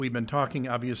We've been talking,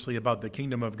 obviously, about the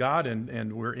kingdom of God,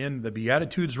 and we're in the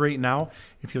Beatitudes right now.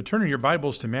 If you'll turn in your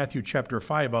Bibles to Matthew chapter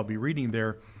 5, I'll be reading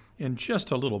there in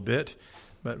just a little bit,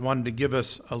 but wanted to give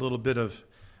us a little bit of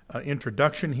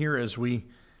introduction here as we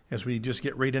just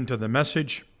get right into the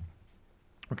message.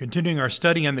 We're continuing our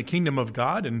study on the kingdom of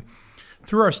God, and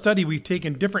through our study, we've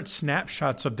taken different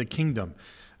snapshots of the kingdom,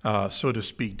 so to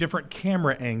speak, different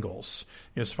camera angles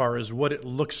as far as what it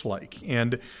looks like.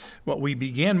 And what we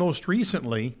began most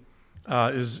recently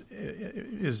is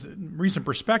recent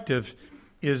perspective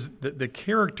is the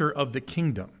character of the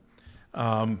kingdom.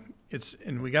 And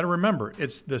we got to remember,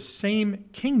 it's the same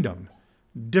kingdom,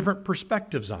 different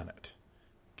perspectives on it.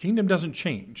 Kingdom doesn't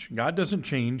change. God doesn't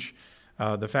change.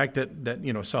 The fact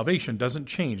that salvation doesn't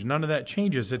change. None of that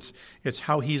changes. It's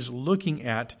how he's looking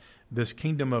at this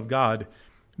kingdom of God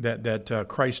that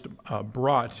Christ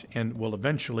brought and will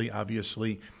eventually,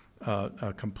 obviously,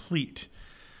 complete.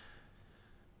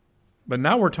 But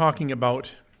now we're talking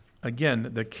about,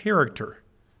 again, the character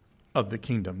of the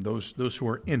kingdom, those who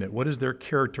are in it. What is their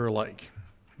character like?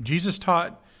 Jesus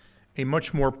taught a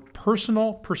much more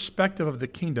personal perspective of the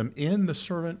kingdom in the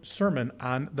Sermon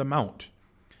on the Mount.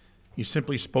 He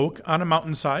simply spoke on a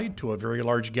mountainside to a very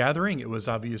large gathering. It was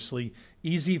obviously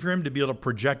easy for him to be able to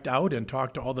project out and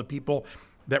talk to all the people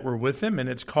that were with him, and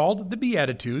it's called the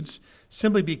Beatitudes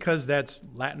simply because that's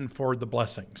Latin for the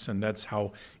blessings, and that's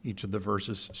how each of the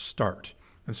verses start.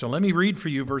 And so let me read for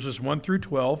you verses 1 through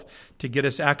 12 to get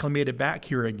us acclimated back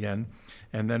here again,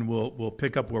 and then we'll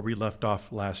pick up where we left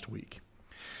off last week.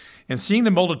 And seeing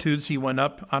the multitudes, he went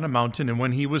up on a mountain, and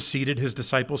when he was seated, his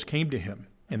disciples came to him.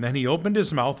 And then he opened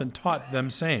his mouth and taught them,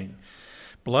 saying,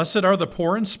 "Blessed are the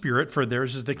poor in spirit, for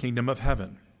theirs is the kingdom of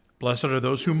heaven. Blessed are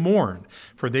those who mourn,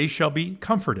 for they shall be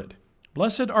comforted.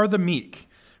 Blessed are the meek,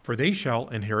 for they shall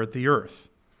inherit the earth.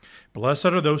 Blessed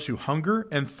are those who hunger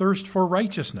and thirst for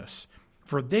righteousness,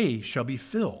 for they shall be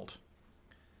filled.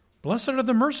 Blessed are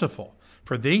the merciful,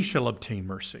 for they shall obtain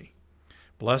mercy.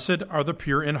 Blessed are the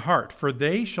pure in heart, for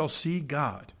they shall see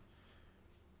God.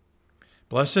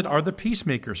 Blessed are the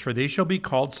peacemakers, for they shall be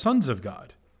called sons of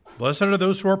God. Blessed are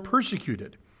those who are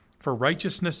persecuted for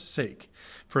righteousness' sake,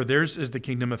 for theirs is the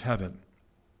kingdom of heaven.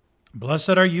 Blessed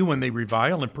are you when they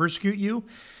revile and persecute you,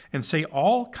 and say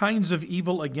all kinds of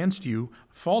evil against you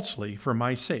falsely for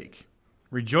my sake.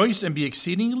 Rejoice and be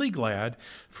exceedingly glad,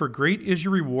 for great is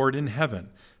your reward in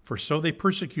heaven, for so they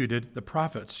persecuted the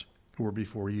prophets who were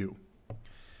before you."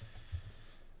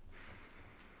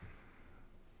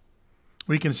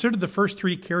 We considered the first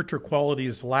three character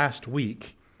qualities last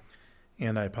week,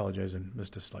 and I apologize, I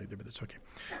missed a slide there, but that's okay.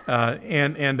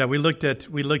 We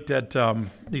looked at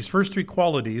these first three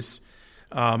qualities,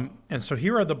 and so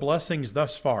here are the blessings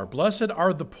thus far. Blessed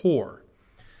are the poor.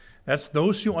 That's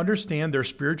those who understand their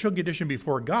spiritual condition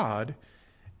before God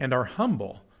and are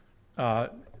humble.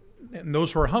 And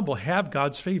those who are humble have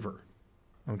God's favor.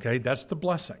 Okay, that's the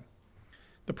blessing.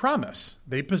 The promise,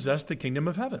 they possess the kingdom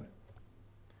of heaven.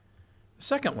 The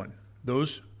second one,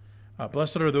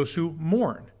 blessed are those who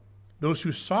mourn. Those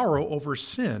who sorrow over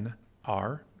sin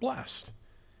are blessed.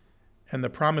 And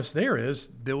the promise there is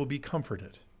they will be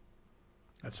comforted.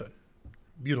 That's a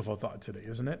beautiful thought today,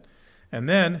 isn't it? And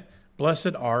then,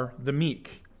 blessed are the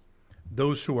meek.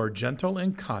 Those who are gentle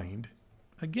and kind,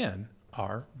 again,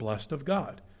 are blessed of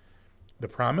God. The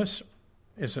promise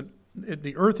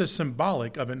the earth is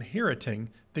symbolic of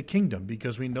inheriting the kingdom,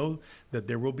 because we know that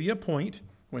there will be a point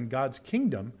when God's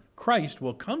kingdom, Christ,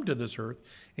 will come to this earth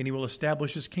and he will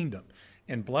establish his kingdom.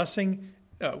 And blessing,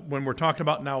 when we're talking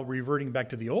about now reverting back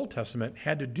to the Old Testament,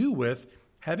 had to do with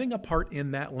having a part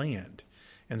in that land.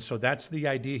 And so that's the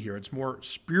idea here. It's more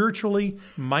spiritually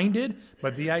minded,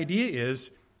 but the idea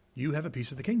is you have a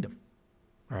piece of the kingdom.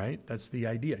 All right? That's the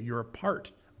idea. You're a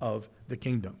part of the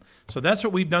kingdom. So that's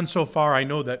what we've done so far. I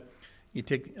know that you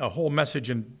take a whole message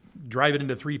and drive it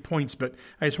into 3 points, but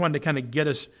I just wanted to kind of get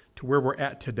us to where we're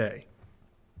at today.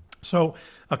 So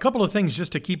a couple of things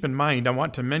just to keep in mind I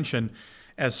want to mention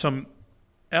as some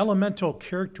elemental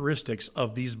characteristics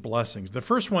of these blessings. The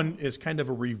first one is kind of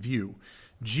a review.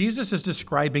 Jesus is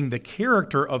describing the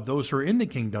character of those who are in the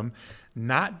kingdom,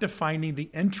 not defining the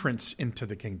entrance into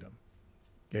the kingdom.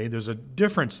 Okay, there's a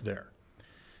difference there.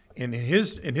 In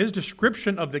his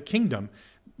description of the kingdom,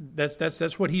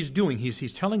 that's what he's doing.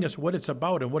 He's telling us what it's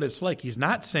about and what it's like. He's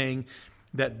not saying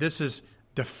that this is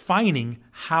defining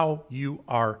how you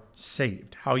are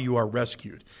saved, how you are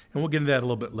rescued. And we'll get into that a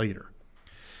little bit later.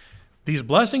 These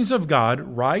blessings of God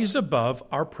rise above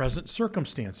our present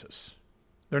circumstances.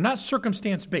 They're not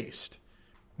circumstance-based.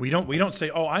 We don't say,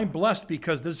 "Oh, I'm blessed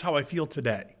because this is how I feel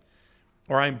today."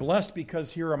 Or I'm blessed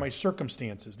because here are my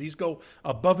circumstances. These go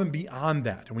above and beyond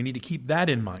that, and we need to keep that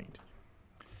in mind.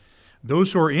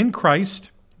 Those who are in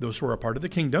Christ, those who are a part of the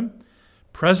kingdom,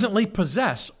 presently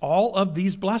possess all of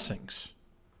these blessings.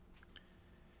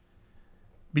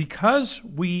 Because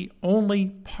we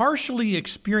only partially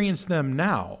experience them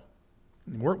now,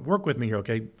 work with me here,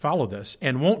 okay? Follow this.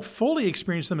 And won't fully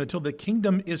experience them until the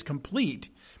kingdom is complete,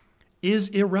 is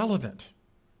irrelevant.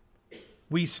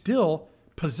 We still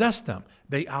possess them.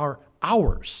 They are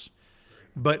ours.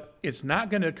 But it's not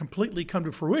going to completely come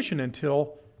to fruition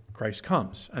until Christ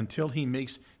comes, until he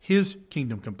makes his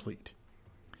kingdom complete.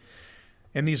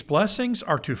 And these blessings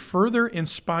are to further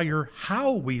inspire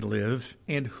how we live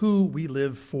and who we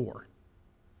live for.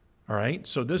 All right?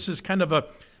 So this is kind of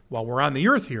while we're on the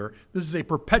earth here, this is a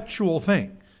perpetual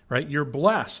thing, right? You're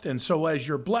blessed. And so as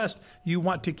you're blessed, you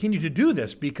want to continue to do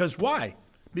this. Because why?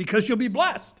 Because you'll be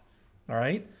blessed. All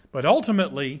right? But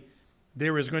ultimately,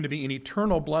 there is going to be an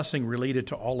eternal blessing related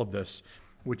to all of this,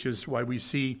 which is why we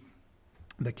see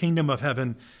the kingdom of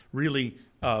heaven really,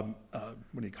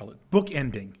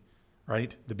 bookending,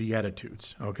 right? The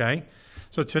Beatitudes, okay?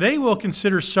 So today we'll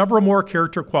consider several more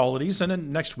character qualities, and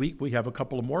then next week we have a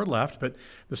couple of more left. But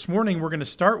this morning we're going to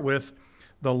start with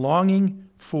the longing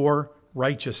for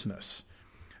righteousness.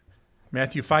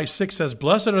 Matthew 5:6 says,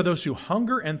 "Blessed are those who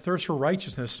hunger and thirst for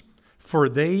righteousness, for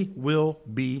they will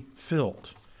be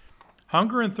filled."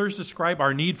 Hunger and thirst describe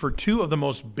our need for two of the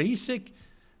most basic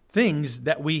things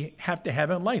that we have to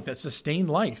have in life that sustain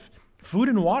life: food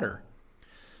and water.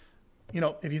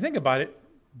 If you think about it,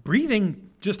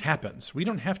 breathing just happens. We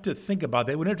don't have to think about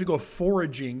that. We don't have to go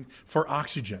foraging for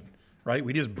oxygen, right?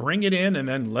 We just bring it in and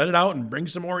then let it out and bring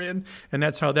some more in, and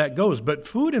that's how that goes. But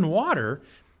food and water,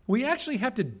 we actually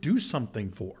have to do something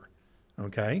for,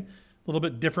 okay? A little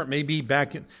bit different maybe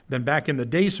than back in the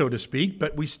day, so to speak,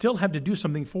 but we still have to do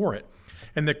something for it.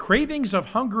 And the cravings of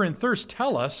hunger and thirst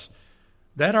tell us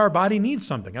that our body needs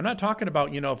something. I'm not talking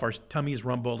about, if our tummies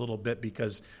rumble a little bit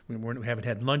because we haven't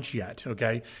had lunch yet,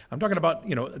 okay? I'm talking about,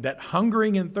 that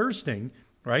hungering and thirsting,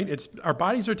 right? Our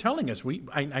bodies are telling us,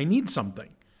 I need something.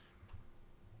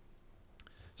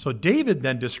 So David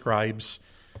then describes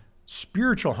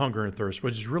spiritual hunger and thirst,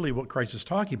 which is really what Christ is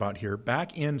talking about here,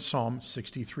 back in Psalm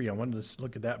 63. I wanted to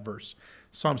look at that verse.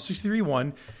 Psalm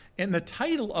 63:1, and the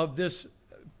title of this,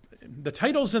 the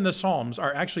titles in the Psalms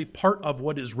are actually part of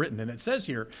what is written. And it says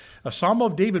here, a Psalm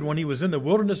of David when he was in the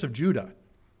wilderness of Judah.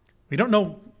 We don't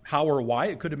know how or why.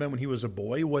 It could have been when he was a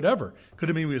boy, whatever. Could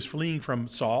have been when he was fleeing from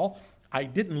Saul. I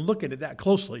didn't look at it that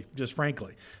closely, just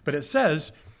frankly. But it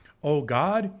says, "O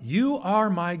God, you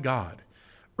are my God.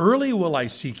 Early will I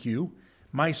seek you.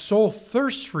 My soul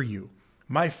thirsts for you.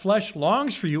 My flesh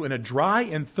longs for you in a dry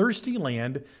and thirsty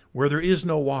land where there is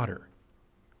no water."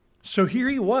 So here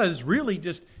he was really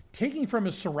just taking from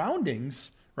his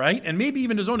surroundings, right? And maybe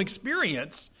even his own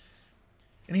experience.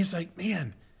 And he's like,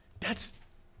 man, that's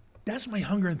my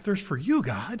hunger and thirst for you,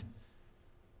 God.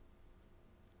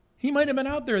 He might have been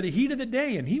out there the heat of the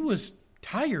day and he was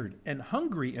tired and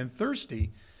hungry and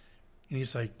thirsty. And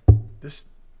he's like, this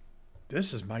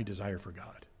is my desire for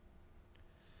God.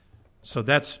 So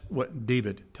that's what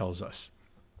David tells us.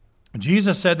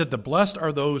 Jesus said that the blessed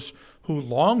are those who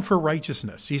long for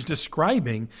righteousness. He's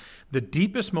describing the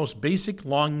deepest, most basic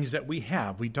longings that we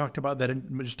have. We talked about that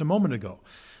just a moment ago.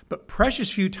 But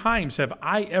precious few times have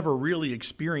I ever really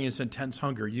experienced intense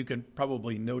hunger. You can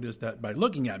probably notice that by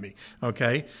looking at me,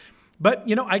 okay? But,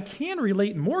 I can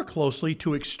relate more closely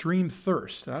to extreme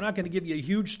thirst. And I'm not going to give you a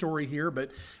huge story here,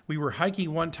 but we were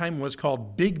hiking one time in what's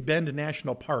called Big Bend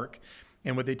National Park.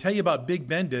 And what they tell you about Big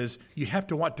Bend is you have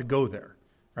to want to go there.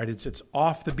 Right, it's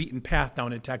off the beaten path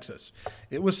down in Texas.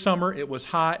 It was summer. It was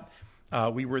hot.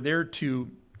 We were there to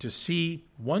see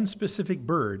one specific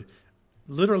bird,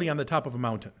 literally on the top of a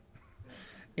mountain.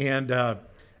 And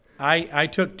I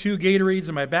took 2 Gatorades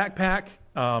in my backpack.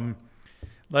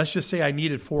 Let's just say I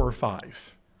needed 4 or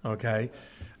 5. Okay,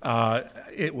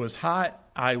 it was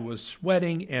hot. I was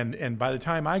sweating, and by the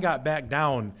time I got back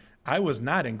down, I was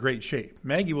not in great shape.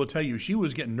 Maggie will tell you she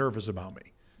was getting nervous about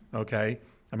me. Okay.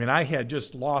 I mean, I had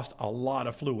just lost a lot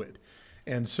of fluid.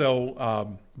 And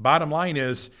so bottom line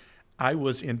is I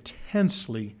was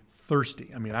intensely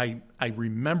thirsty. I mean, I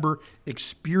remember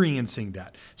experiencing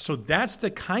that. So that's the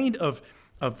kind of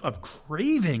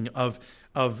craving, of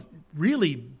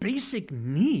really basic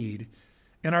need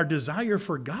and our desire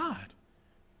for God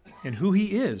and who he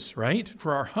is, right?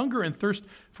 For our hunger and thirst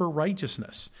for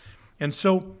righteousness. And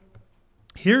so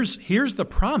here's the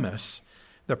promise.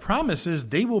 The promise is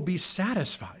they will be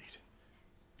satisfied.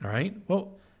 All right?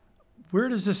 Well, where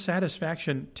does this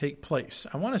satisfaction take place?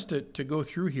 I want us to go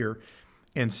through here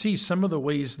and see some of the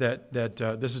ways that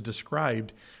this is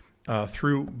described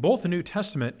through both the New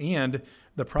Testament and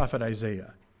the prophet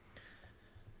Isaiah.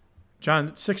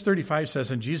 John 6:35 says,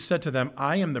 "And Jesus said to them,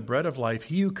 I am the bread of life.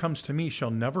 He who comes to me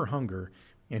shall never hunger,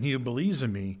 and he who believes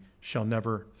in me shall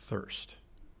never thirst."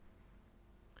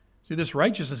 See, this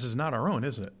righteousness is not our own,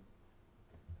 is it?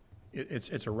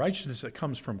 It's a righteousness that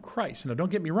comes from Christ. Now,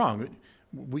 don't get me wrong.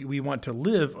 We want to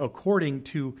live according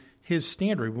to his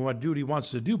standard. We want to do what he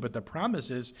wants to do, but the promise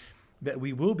is that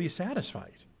we will be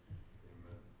satisfied.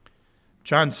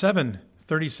 John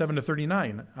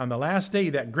 7:37-39. On the last day,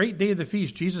 that great day of the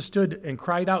feast, Jesus stood and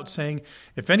cried out, saying,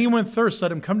 "If anyone thirsts,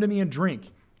 let him come to me and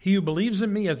drink. He who believes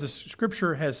in me, as the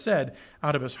scripture has said,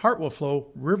 out of his heart will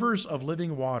flow rivers of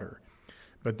living water."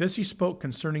 But this he spoke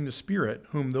concerning the Spirit,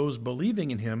 whom those believing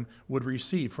in him would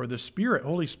receive. For the Spirit,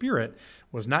 Holy Spirit,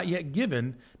 was not yet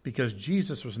given because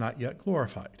Jesus was not yet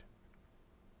glorified.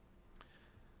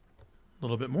 A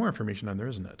little bit more information on there,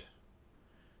 isn't it?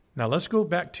 Now let's go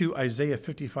back to Isaiah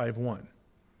 55:1.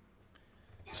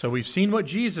 So we've seen what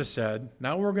Jesus said.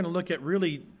 Now we're going to look at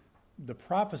really the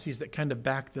prophecies that kind of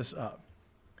back this up.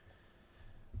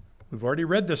 We've already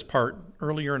read this part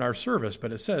earlier in our service,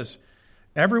 but it says,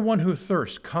 "Everyone who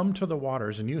thirsts, come to the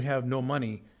waters, and you have no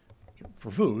money for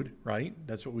food," right?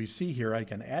 That's what we see here. I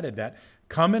can added that.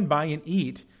 "Come and buy and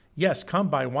eat. Yes, come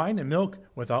buy wine and milk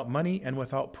without money and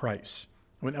without price."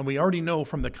 And we already know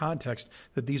from the context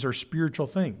that these are spiritual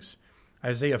things.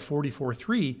 Isaiah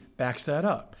 44:3 backs that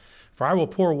up. "For I will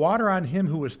pour water on him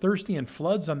who is thirsty and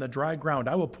floods on the dry ground.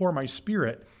 I will pour my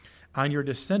Spirit on your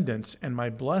descendants and my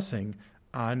blessing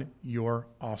on your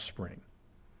offspring."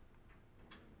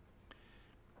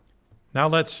 Now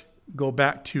let's go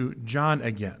back to John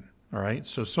again. All right.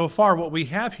 So far what we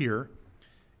have here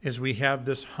is we have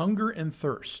this hunger and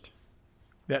thirst.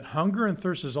 That hunger and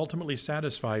thirst is ultimately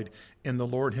satisfied in the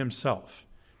Lord himself.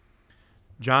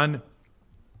 John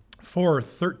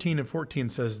 4:13-14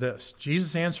 says this.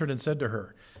 Jesus answered and said to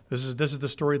her, this is the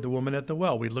story of the woman at the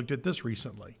well. We looked at this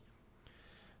recently,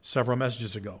 several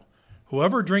messages ago.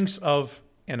 "Whoever drinks of,"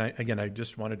 and I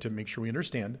just wanted to make sure we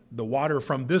understand, the water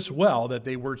from this well that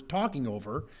they were talking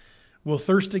over will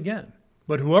thirst again.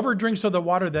 "But whoever drinks of the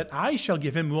water that I shall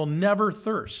give him will never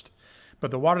thirst. But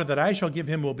the water that I shall give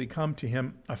him will become to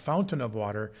him a fountain of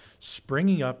water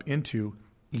springing up into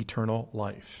eternal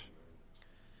life."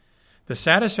 The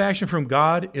satisfaction from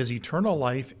God is eternal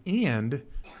life and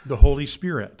the Holy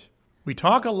Spirit. We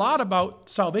talk a lot about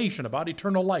salvation, about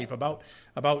eternal life, about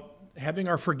having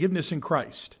our forgiveness in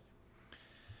Christ.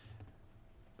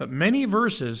 But many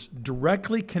verses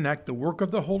directly connect the work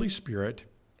of the Holy Spirit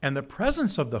and the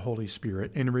presence of the Holy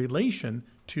Spirit in relation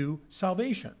to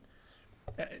salvation.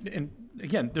 And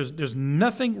again, there's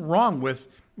nothing wrong with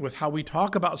how we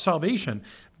talk about salvation,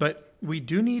 but we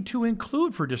do need to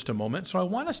include for just a moment. So I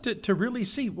want us to really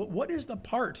see what is the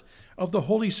part of the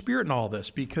Holy Spirit in all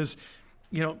this, because,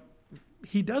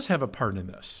 he does have a part in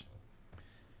this.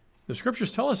 The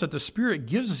scriptures tell us that the Spirit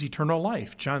gives us eternal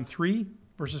life. John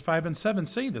 3:5-7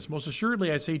 say this. "Most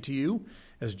assuredly I say to you,"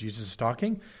 as Jesus is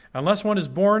talking, "unless one is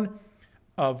born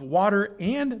of water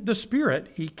and the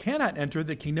Spirit, he cannot enter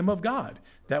the kingdom of God.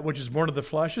 That which is born of the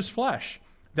flesh is flesh.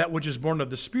 That which is born of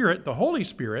the Spirit, the Holy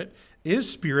Spirit, is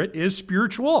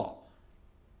spiritual.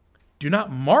 Do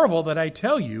not marvel that I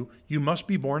tell you, you must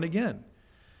be born again."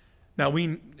 Now,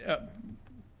 you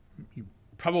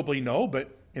probably know,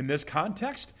 but in this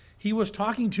context, he was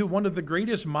talking to one of the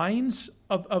greatest minds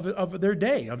of their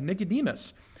day, of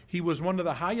Nicodemus. He was one of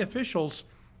the high officials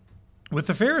with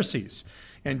the Pharisees.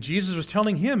 And Jesus was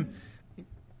telling him,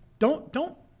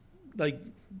 don't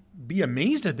be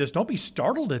amazed at this. Don't be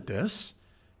startled at this.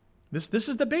 This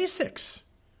is the basics.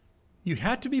 You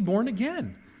had to be born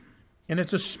again. And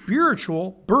it's a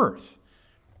spiritual birth.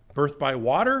 Birth by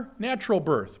water, natural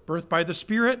birth. Birth by the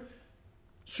Spirit,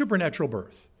 supernatural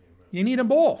birth. You need them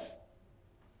both.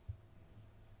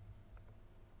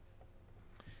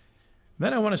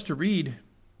 Then I want us to read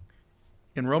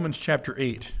in Romans chapter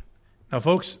 8. Now,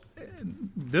 folks,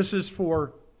 this is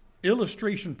for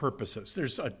illustration purposes.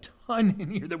 There's a ton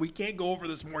in here that we can't go over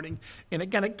this morning, and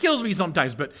it kind of kills me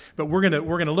sometimes. But we're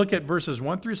gonna look at verses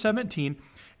 1-17,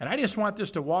 and I just want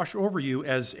this to wash over you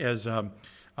as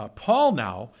Paul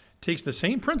now takes the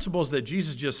same principles that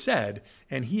Jesus just said,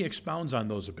 and he expounds on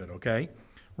those a bit. Okay,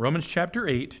 Romans chapter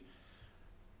 8,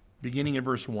 beginning in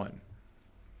verse 1.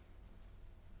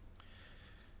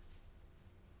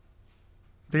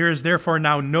 "There is therefore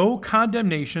now no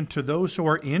condemnation to those who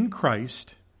are in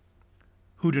Christ,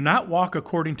 who do not walk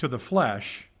according to the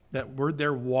flesh." That word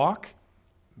there, walk,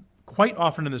 quite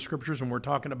often in the scriptures when we're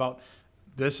talking about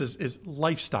this is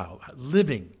lifestyle,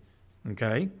 living,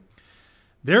 Okay?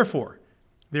 Therefore,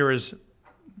 there is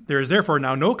therefore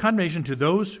now no condemnation to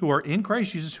those who are in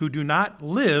Christ Jesus, who do not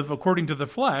live according to the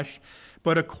flesh,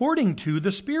 but according to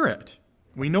the Spirit.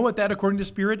 We know what that according to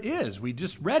Spirit is. We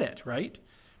just read it, right?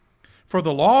 For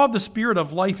the law of the Spirit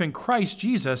of life in Christ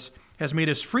Jesus has made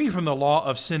us free from the law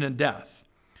of sin and death.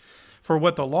 For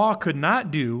what the law could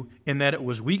not do, in that it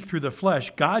was weak through the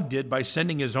flesh, God did by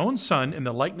sending his own Son in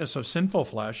the likeness of sinful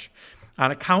flesh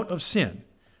on account of sin,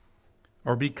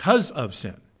 or because of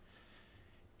sin.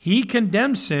 He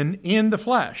condemned sin in the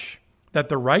flesh, that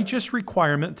the righteous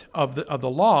requirement of the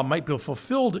law might be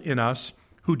fulfilled in us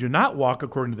who do not walk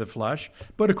according to the flesh,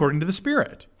 but according to the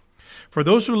Spirit. For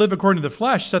those who live according to the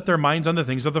flesh set their minds on the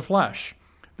things of the flesh.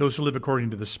 Those who live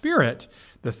according to the Spirit,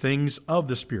 the things of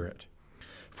the Spirit.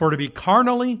 For to be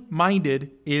carnally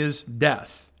minded is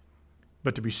death,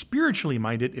 but to be spiritually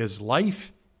minded is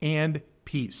life and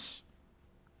peace.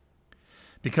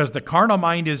 Because the carnal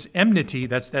mind is enmity,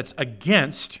 that's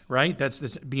against, right?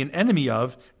 That's be an enemy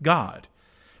of God.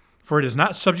 For it is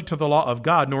not subject to the law of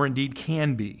God, nor indeed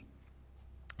can be.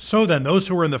 So then, those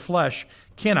who are in the flesh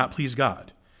cannot please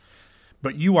God.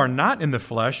 But you are not in the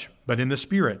flesh, but in the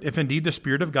Spirit, if indeed the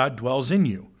Spirit of God dwells in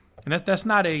you. And that's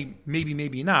not a maybe,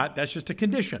 maybe not. That's just a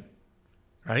condition,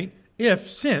 right?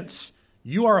 Since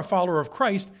you are a follower of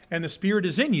Christ and the Spirit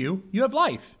is in you, you have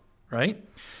life, right?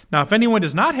 Now, if anyone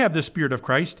does not have the Spirit of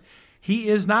Christ, he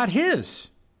is not his.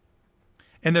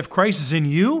 And if Christ is in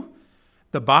you,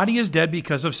 the body is dead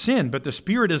because of sin, but the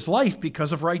Spirit is life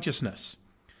because of righteousness.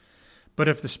 But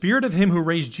if the Spirit of him who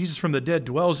raised Jesus from the dead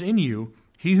dwells in you,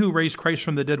 he who raised Christ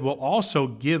from the dead will also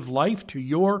give life to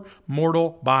your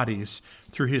mortal bodies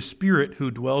through his Spirit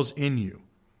who dwells in you.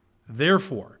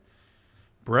 Therefore,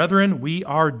 brethren, we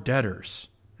are debtors,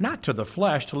 not to the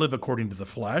flesh, to live according to the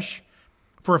flesh.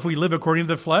 For if we live according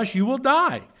to the flesh, you will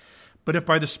die. But if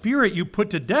by the Spirit you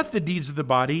put to death the deeds of the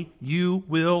body, you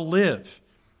will live.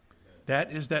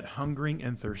 That is that hungering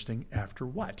and thirsting after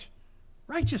what?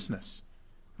 Righteousness.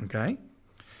 Okay?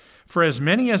 For as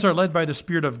many as are led by the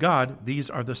Spirit of God, these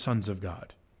are the sons of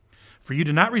God. For you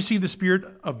did not receive the spirit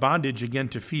of bondage again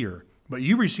to fear, but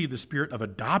you received the Spirit of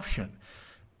adoption,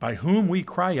 by whom we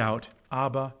cry out,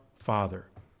 Abba, Father.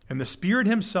 And the Spirit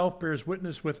himself bears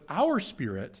witness with our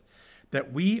spirit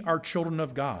that we are children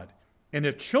of God. And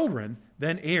if children,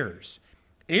 then heirs,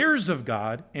 heirs of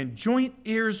God, and joint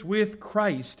heirs with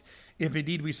Christ, if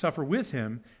indeed we suffer with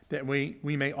him, that we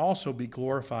may also be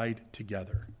glorified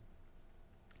together.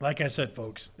 Like I said,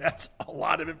 folks, that's a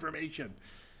lot of information.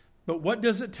 But what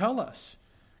does it tell us?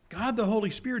 God, the Holy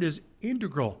Spirit, is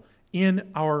integral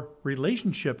in our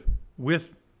relationship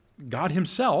with God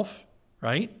himself,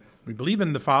 right? We believe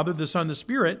in the Father, the Son, the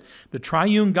Spirit. The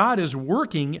triune God is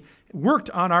worked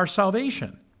on our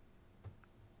salvation.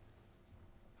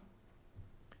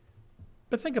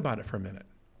 But think about it for a minute.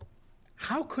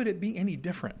 How could it be any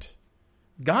different?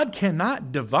 God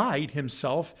cannot divide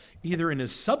himself either in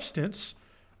his substance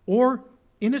or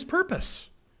in his purpose.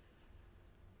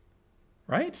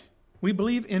 Right? We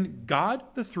believe in God,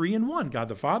 the three in one. God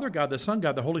the Father, God the Son,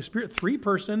 God the Holy Spirit. Three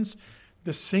persons,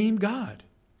 the same God.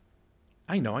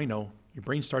 I know. Your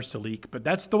brain starts to leak, but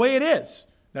that's the way it is.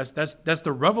 That's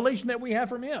the revelation that we have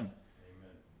from him.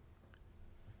 Amen.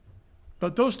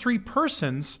 But those three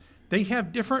persons, they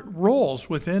have different roles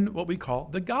within what we call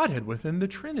the Godhead, within the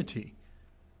Trinity.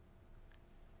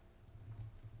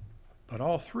 But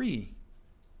all three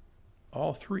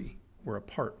were a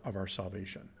part of our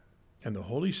salvation. And the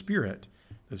Holy Spirit,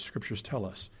 the Scriptures tell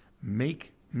us,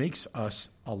 makes us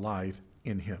alive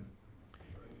in him.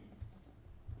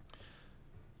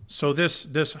 So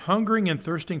this hungering and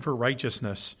thirsting for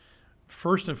righteousness,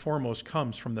 first and foremost,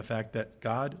 comes from the fact that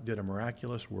God did a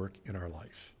miraculous work in our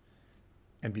life.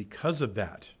 And because of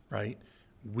that, right,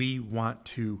 we want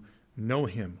to know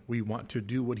him. We want to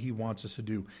do what he wants us to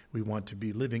do. We want to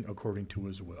be living according to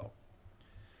his will.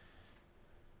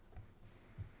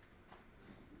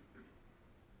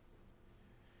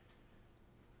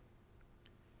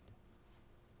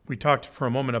 We talked for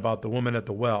a moment about the woman at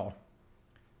the well.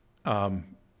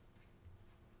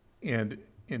 And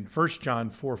in 1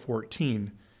 John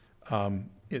 4:14,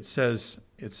 it says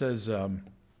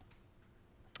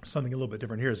something a little bit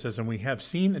different here. It says, and we have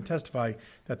seen and testify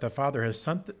that the Father has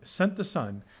sent the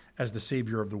Son as the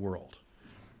Savior of the world.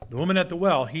 The woman at the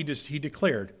well, he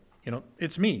declared,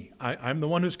 it's me. I'm the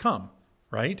one who's come,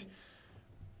 right?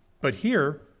 But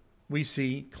here we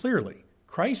see clearly,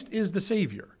 Christ is the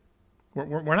Savior.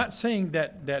 We're not saying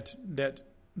that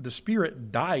the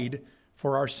Spirit died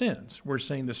for our sins. We're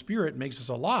saying the Spirit makes us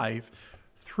alive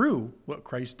through what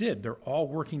Christ did. They're all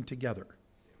working together,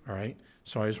 all right?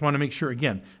 So I just want to make sure,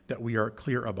 again, that we are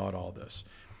clear about all this.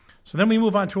 So then we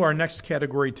move on to our next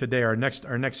category today, our next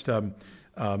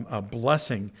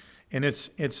blessing, and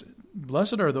it's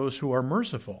blessed are those who are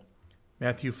merciful.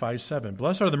 Matthew 5:7.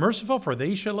 Blessed are the merciful, for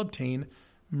they shall obtain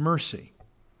mercy.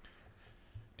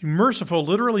 To be merciful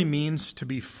literally means to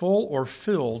be full or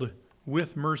filled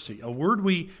with mercy. A word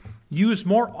we use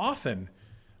more often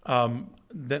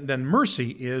than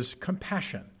mercy is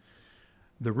compassion.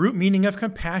 The root meaning of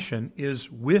compassion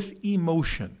is with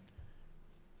emotion.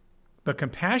 But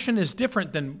compassion is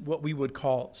different than what we would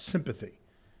call sympathy.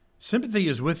 Sympathy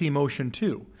is with emotion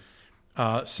too.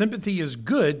 Sympathy is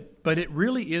good, but it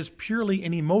really is purely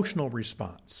an emotional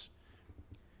response.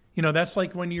 You know, that's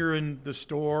like when you're in the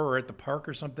store or at the park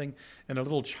or something and a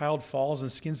little child falls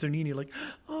and skins their knee and you're like,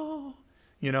 oh,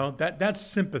 you know, that's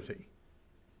sympathy.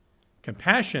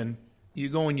 Compassion, you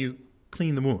go and you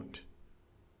clean the wound.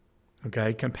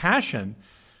 Okay? Compassion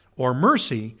or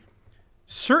mercy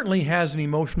certainly has an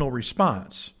emotional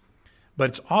response, but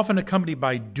it's often accompanied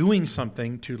by doing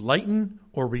something to lighten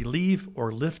or relieve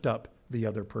or lift up the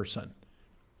other person.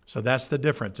 So that's the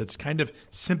difference. It's kind of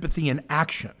sympathy in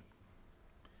action.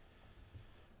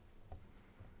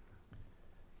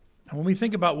 And when we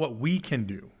think about what we can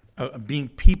do, being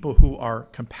people who are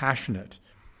compassionate,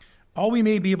 all we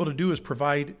may be able to do is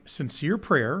provide sincere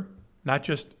prayer, not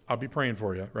just, I'll be praying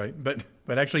for you, right? But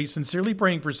actually sincerely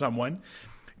praying for someone,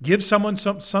 give someone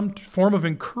some form of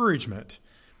encouragement.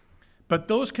 But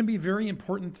those can be very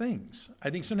important things. I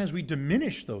think sometimes we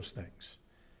diminish those things.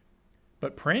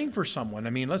 But praying for someone, I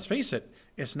mean, let's face it,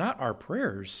 it's not our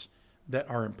prayers that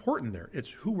are important there.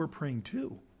 It's who we're praying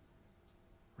to,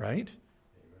 right?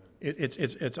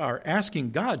 It's our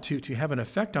asking God to have an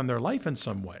effect on their life in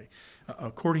some way,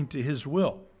 according to His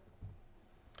will.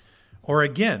 Or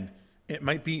again, it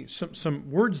might be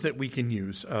some words that we can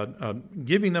use,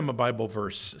 giving them a Bible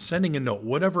verse, sending a note,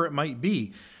 whatever it might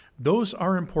be. Those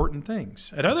are important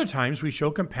things. At other times, we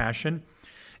show compassion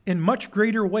in much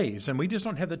greater ways, and we just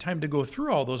don't have the time to go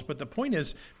through all those. But the point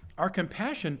is, our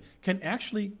compassion can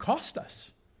actually cost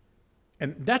us.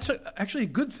 And that's actually a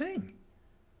good thing.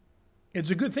 It's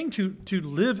a good thing to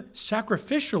live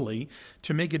sacrificially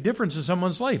to make a difference in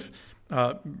someone's life.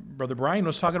 Brother Brian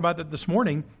was talking about that this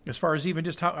morning, as far as even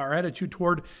just how our attitude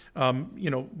toward,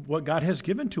 what God has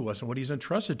given to us and what He's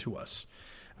entrusted to us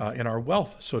in our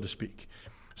wealth, so to speak.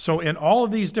 So in all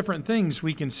of these different things,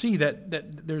 we can see that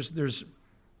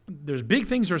there's big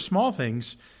things or small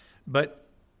things, but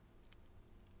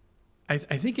I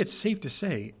think it's safe to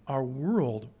say our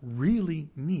world really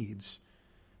needs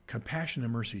compassion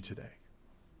and mercy today.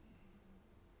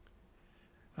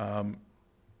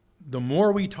 The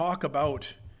more we talk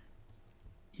about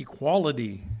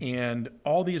equality and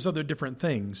all these other different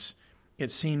things,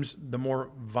 it seems the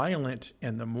more violent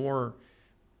and the more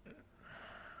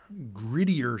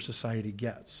grittier society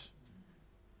gets.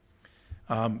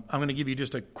 I'm going to give you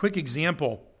just a quick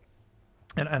example,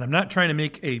 and I'm not trying to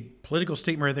make a political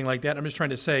statement or anything like that. I'm just trying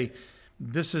to say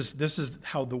this is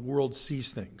how the world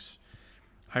sees things.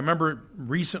 I remember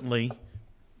recently,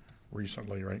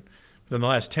 right, within the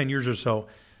last 10 years or so,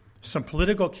 some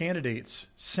political candidates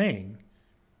saying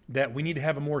that we need to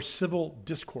have a more civil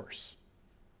discourse,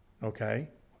 okay?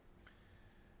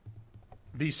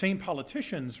 These same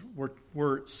politicians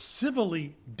were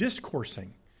civilly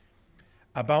discoursing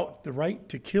about the right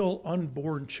to kill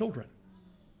unborn children.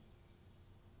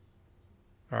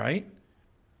 All right?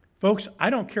 Folks, I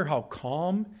don't care how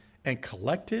calm and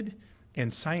collected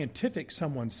and scientific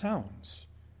someone sounds.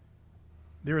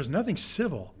 There is nothing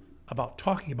civil about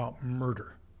talking about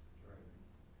murder.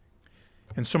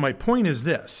 And so my point is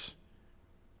this.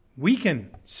 We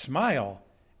can smile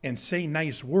and say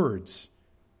nice words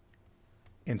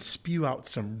and spew out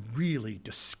some really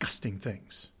disgusting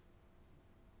things.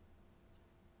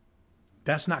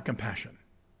 That's not compassion.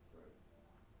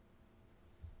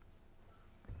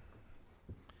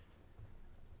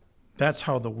 That's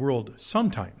how the world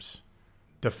sometimes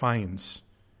defines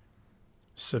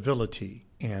civility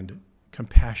and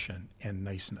compassion and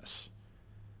niceness.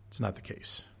 It's not the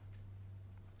case.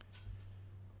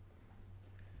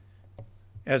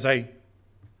 As I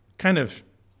kind of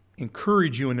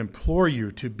encourage you and implore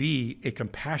you to be a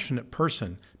compassionate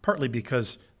person, partly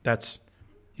because that's,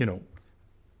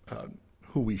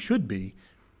 who we should be,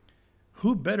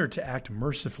 who better to act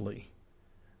mercifully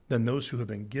than those who have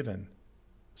been given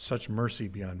such mercy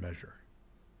beyond measure?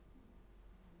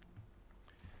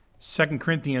 2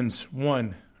 Corinthians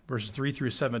 1, verses 3 through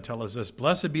 7 tell us this: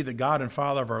 Blessed be the God and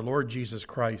Father of our Lord Jesus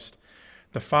Christ,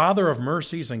 the Father of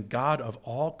mercies and God of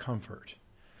all comfort,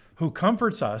 who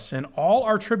comforts us in all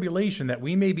our tribulation, that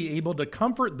we may be able to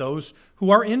comfort those who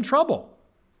are in trouble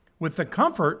with the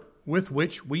comfort with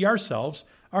which we ourselves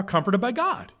are comforted by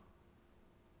God.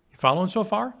 You following so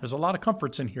far? There's a lot of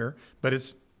comforts in here,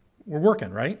 but we're working,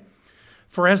 right?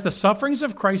 For as the sufferings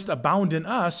of Christ abound in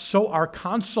us, so our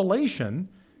consolation,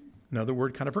 another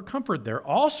word kind of for comfort there,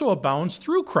 also abounds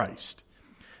through Christ.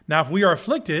 Now, if we are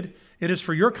afflicted, it is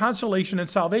for your consolation and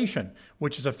salvation,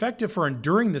 which is effective for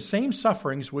enduring the same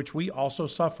sufferings which we also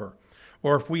suffer.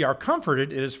 Or if we are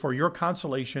comforted, it is for your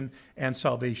consolation and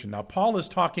salvation. Now, Paul is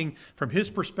talking from his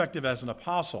perspective as an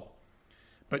apostle.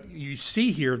 But you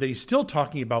see here that he's still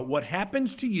talking about what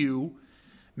happens to you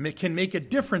can make a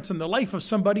difference in the life of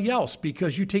somebody else,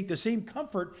 because you take the same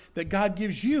comfort that God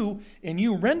gives you and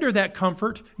you render that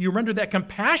comfort, you render that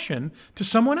compassion to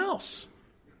someone else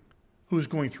who's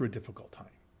going through a difficult time.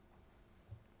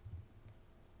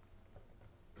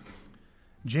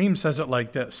 James says it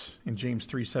like this in James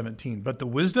 3:17, but the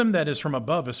wisdom that is from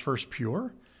above is first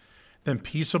pure, then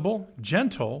peaceable,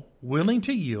 gentle, willing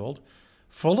to yield,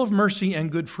 full of mercy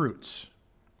and good fruits,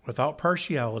 without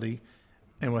partiality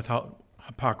and without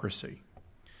hypocrisy.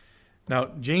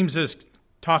 Now, James is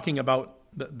talking about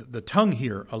the tongue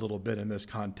here a little bit in this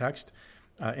context,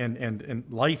 and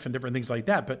life and different things like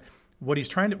that. But what he's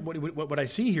trying to, what I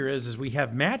see here is we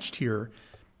have matched here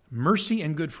mercy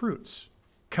and good fruits,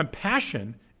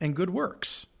 compassion and good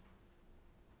works.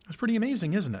 That's pretty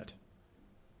amazing, isn't it?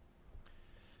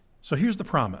 So here's the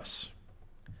promise.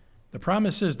 The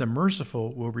promise is the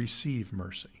merciful will receive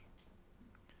mercy.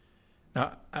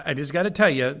 Now, I just got to tell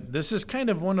you, this is kind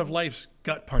of one of life's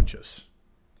gut punches.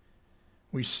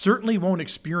 We certainly won't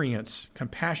experience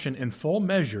compassion in full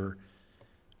measure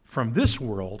from this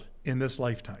world in this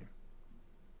lifetime.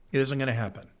 It isn't going to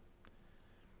happen.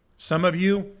 Some of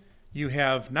you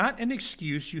have not an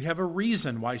excuse, you have a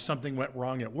reason why something went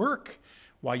wrong at work,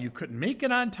 why you couldn't make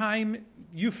it on time.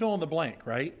 You fill in the blank,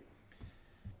 right?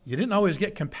 You didn't always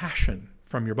get compassion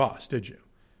from your boss, did you?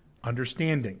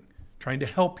 Understanding, trying to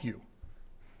help you.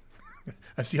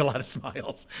 I see a lot of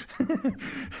smiles.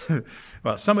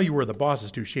 Well, some of you were the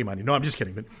bosses too, shame on you. No, I'm just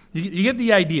kidding, but you get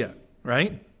the idea,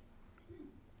 right?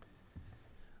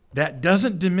 That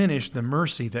doesn't diminish the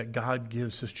mercy that God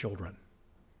gives his children.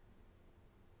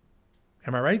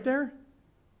 Am I right there?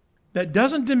 That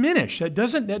doesn't diminish. That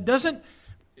doesn't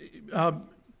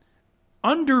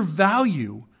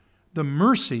undervalue the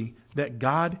mercy that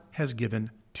God has given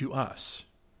to us.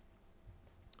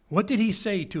 What did he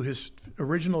say to his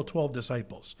original 12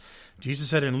 disciples? Jesus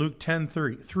said in Luke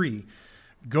 10:3,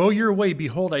 "Go your way,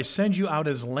 behold, I send you out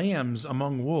as lambs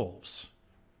among wolves."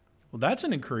 Well, that's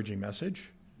an encouraging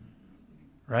message,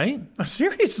 right?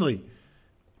 Seriously.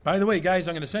 By the way, guys,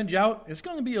 I'm going to send you out. It's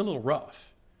going to be a little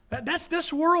rough. That's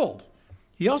this world.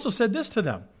 He also said this to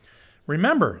them.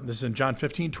 Remember, this is in John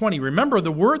 15:20. Remember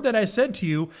the word that I said to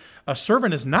you, a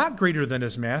servant is not greater than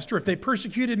his master. If they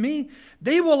persecuted me,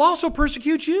 they will also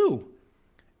persecute you.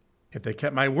 If they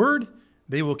kept my word,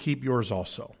 they will keep yours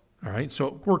also. All right, so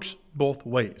it works both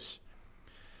ways.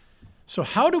 So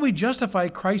how do we justify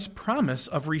Christ's promise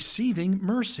of receiving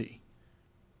mercy?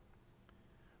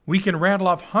 We can rattle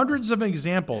off hundreds of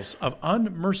examples of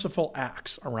unmerciful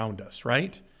acts around us,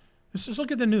 right? Let's just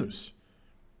look at the news.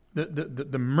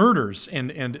 The murders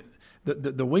and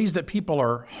the ways that people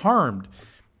are harmed,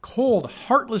 cold,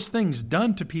 heartless things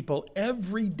done to people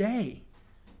every day.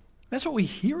 That's what we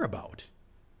hear about.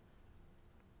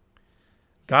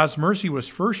 God's mercy was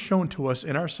first shown to us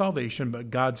in our salvation, but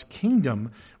God's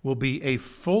kingdom will be a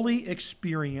fully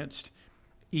experienced,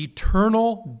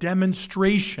 eternal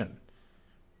demonstration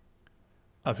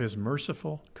of his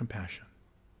merciful compassion.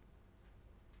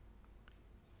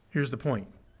 Here's the point.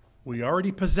 We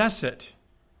already possess it,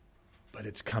 but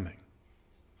it's coming.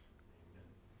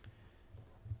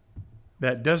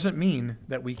 That doesn't mean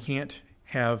that we can't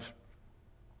have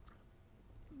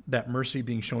that mercy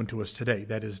being shown to us today.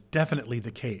 That is definitely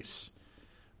the case,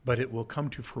 but it will come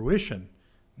to fruition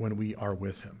when we are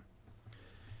with him.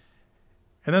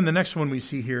 And then the next one we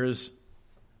see here is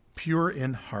pure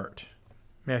in heart.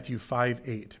 Matthew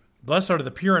 5:8. Blessed are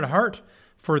the pure in heart,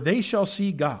 for they shall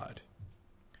see God.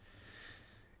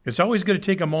 It's always going to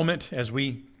take a moment, as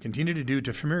we continue to do,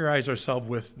 to familiarize ourselves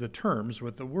with the terms,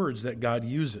 with the words that God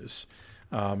uses.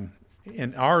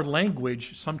 In our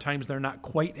language, sometimes they're not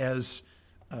quite as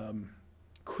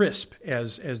crisp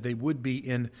as they would be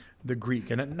in the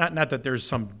Greek. And not that there's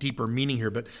some deeper meaning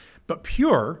here, but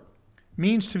pure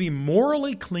means to be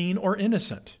morally clean or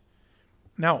innocent.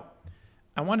 Now,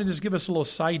 I want to just give us a little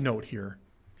side note here.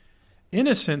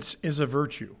 Innocence is a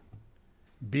virtue.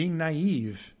 Being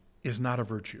naive is not a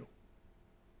virtue.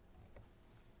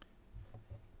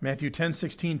 Matthew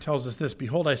 10:16 tells us this,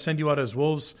 behold, I send you out as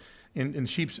wolves in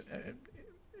sheep's...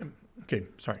 Okay,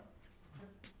 sorry.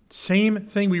 Same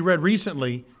thing we read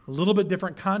recently, a little bit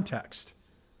different context.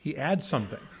 He adds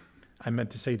something. I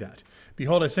meant to say that.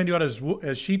 Behold, I send you out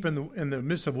as sheep in the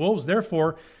midst of wolves.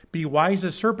 Therefore, be wise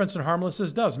as serpents and harmless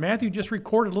as doves. Matthew just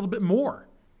recorded a little bit more,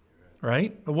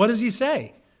 right? But what does he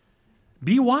say?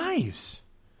 Be wise.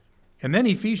 And then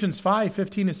Ephesians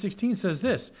 5:15 and 16 says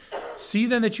this, see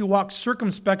then that you walk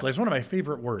circumspectly. It's one of my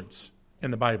favorite words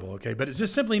in the Bible, okay? But it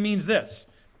just simply means this.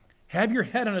 Have your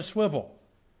head on a swivel.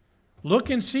 Look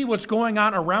and see what's going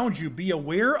on around you. Be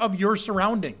aware of your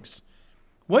surroundings.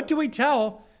 What do we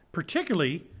tell,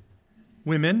 particularly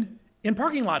women in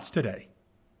parking lots today?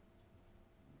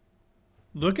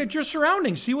 Look at your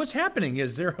surroundings. See what's happening.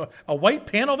 Is there a white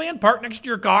panel van parked next to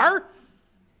your car?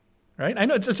 Right? I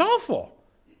know it's awful.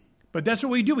 But that's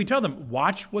what we do. We tell them,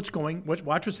 watch what's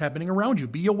happening around you.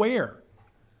 Be aware.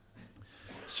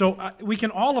 So we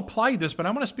can all apply this, but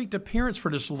I'm going to speak to parents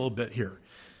for just a little bit here.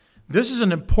 This is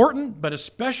an important but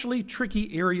especially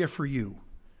tricky area for you.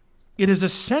 It is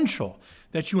essential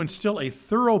that you instill a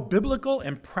thorough biblical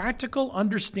and practical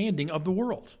understanding of the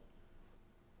world.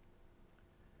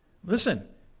 Listen,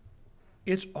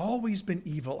 it's always been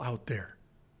evil out there.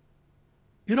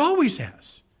 It always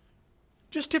has.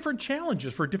 Just different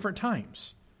challenges for different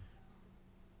times.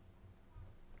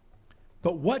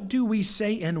 But what do we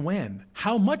say and when?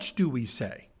 How much do we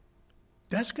say?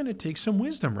 That's going to take some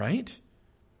wisdom, right?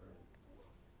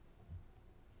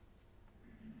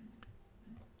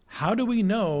 How do we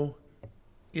know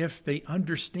if they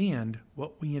understand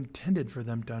what we intended for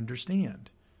them to understand?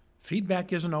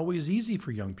 Feedback isn't always easy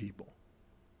for young people.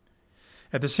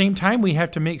 At the same time, we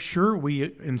have to make sure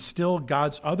we instill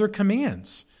God's other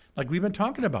commands, like we've been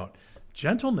talking about,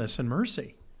 gentleness and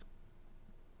mercy.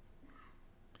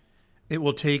 It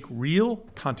will take real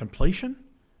contemplation,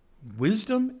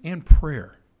 wisdom, and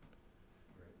prayer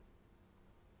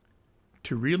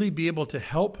to really be able to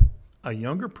help a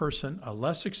younger person, a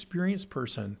less experienced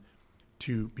person,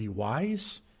 to be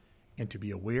wise and to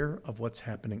be aware of what's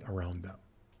happening around them.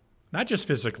 Not just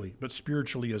physically, but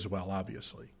spiritually as well,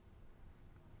 obviously.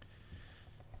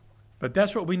 But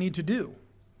that's what we need to do.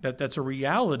 That's a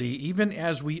reality, even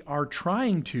as we are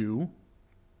trying to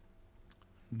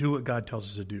do what God tells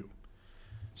us to do.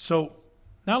 So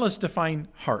now let's define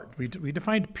heart. We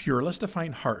defined pure. Let's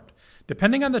define heart.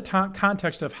 Depending on the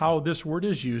context of how this word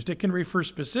is used, it can refer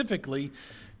specifically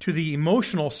to the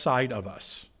emotional side of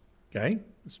us. Okay?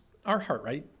 It's our heart,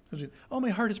 right? Oh, my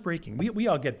heart is breaking. We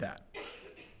all get that.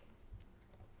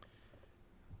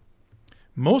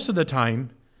 Most of the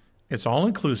time, it's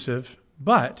all-inclusive,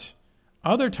 but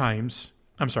most of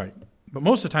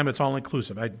the time it's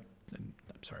all-inclusive. I'm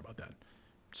sorry about that.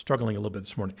 Struggling a little bit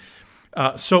this morning.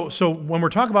 So when we're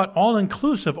talking about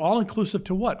all-inclusive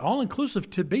to what? All-inclusive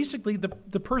to basically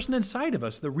the person inside of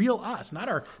us, the real us, not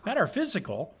our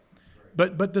physical,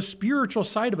 but the spiritual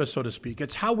side of us, so to speak.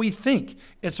 It's how we think.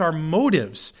 It's our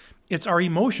motives. It's our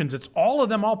emotions. It's all of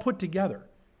them all put together.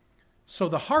 So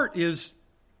the heart is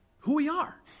who we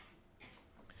are.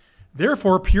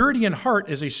 Therefore, purity in heart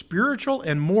is a spiritual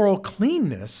and moral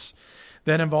cleanness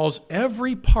that involves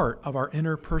every part of our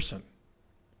inner person.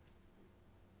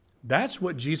 That's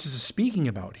what Jesus is speaking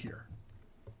about here.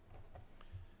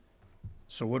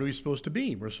 So what are we supposed to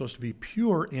be? We're supposed to be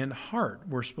pure in heart.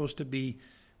 We're supposed to be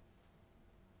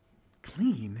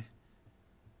clean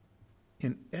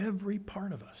in every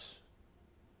part of us.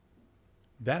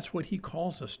 That's what he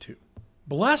calls us to.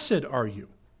 Blessed are you.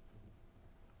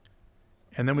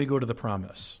 And then we go to the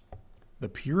promise. The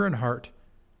pure in heart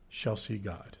shall see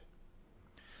God.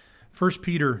 1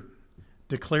 Peter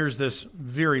declares this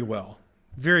very well,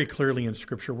 very clearly in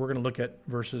Scripture. We're going to look at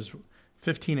verses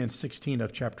 15 and 16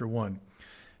 of chapter 1.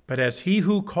 But as he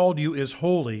who called you is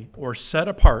holy or set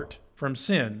apart from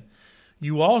sin,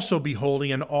 you also be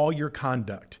holy in all your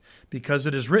conduct, because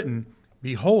it is written,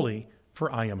 be holy,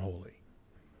 for I am holy.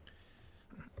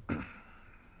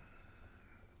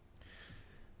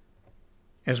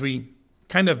 As we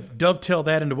kind of dovetail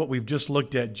that into what we've just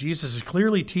looked at, Jesus is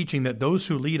clearly teaching that those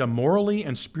who lead a morally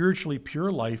and spiritually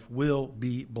pure life will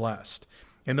be blessed.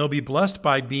 And they'll be blessed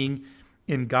by being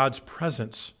in God's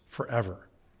presence forever.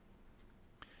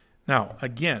 Now,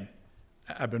 again,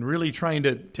 I've been really trying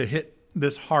to hit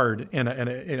this hard, and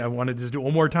I wanted to do it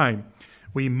one more time.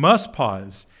 We must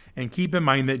pause and keep in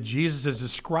mind that Jesus is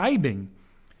describing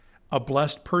a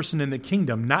blessed person in the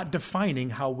kingdom, not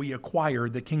defining how we acquire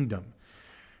the kingdom.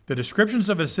 The descriptions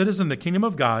of a citizen in the kingdom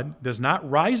of God does not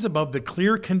rise above the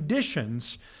clear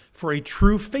conditions for a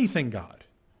true faith in God.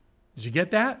 Did you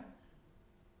get that?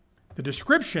 The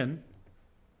description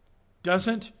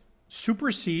doesn't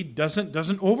supersede,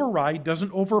 doesn't override,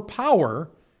 doesn't overpower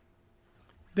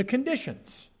the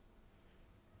conditions.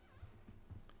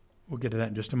 We'll get to that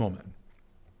in just a moment.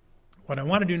 What I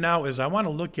want to do now is I want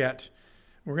to look at,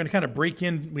 we're going to kind of break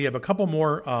in. We have a couple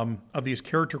more of these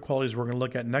character qualities we're going to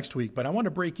look at next week, but I want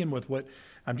to break in with what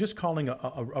I'm just calling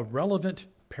a relevant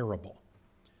parable.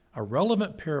 A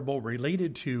relevant parable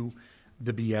related to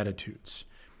the Beatitudes.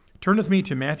 Turn with me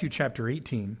to Matthew chapter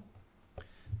 18.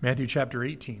 Matthew chapter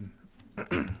 18.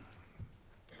 And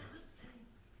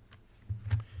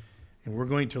we're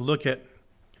going to look at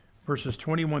verses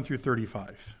 21 through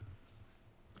 35.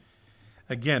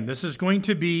 Again, this is going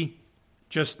to be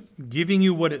just giving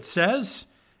you what it says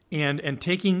and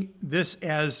taking this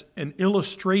as an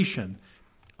illustration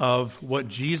of what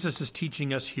Jesus is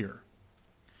teaching us here.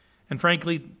 And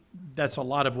frankly, that's a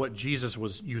lot of what Jesus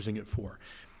was using it for.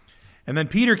 And then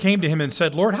Peter came to him and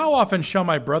said, Lord, how often shall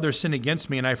my brother sin against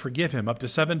me and I forgive him? Up to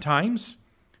 7 times?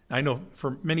 I know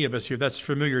for many of us here, that's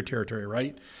familiar territory,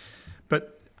 right?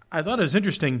 But I thought it was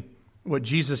interesting what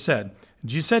Jesus said.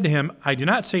 Jesus said to him, I do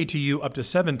not say to you up to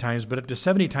 7 times, but up to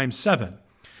 70 times 7.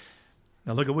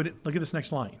 Now look at this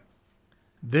next line.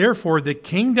 Therefore, the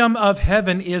kingdom of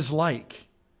heaven is like.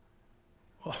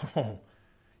 Oh,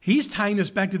 he's tying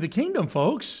this back to the kingdom,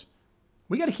 folks.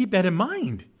 We got to keep that in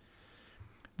mind.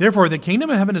 Therefore, the kingdom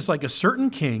of heaven is like a certain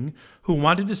king who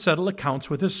wanted to settle accounts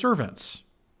with his servants.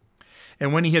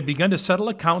 And when he had begun to settle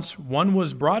accounts, one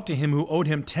was brought to him who owed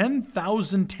him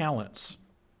 10,000 talents.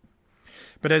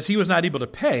 But as he was not able to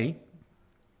pay,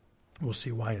 we'll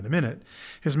see why in a minute,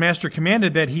 his master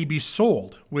commanded that he be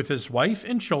sold with his wife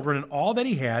and children and all that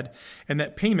he had, and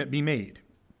that payment be made.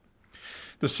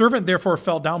 The servant therefore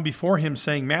fell down before him,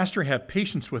 saying, Master, have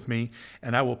patience with me,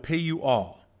 and I will pay you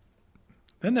all.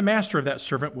 Then the master of that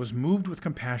servant was moved with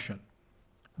compassion,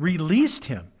 released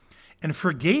him, and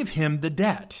forgave him the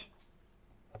debt.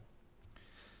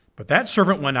 But that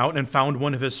servant went out and found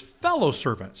one of his fellow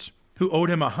servants, who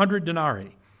owed him 100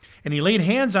 denarii. And he laid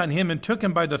hands on him and took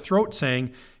him by the throat,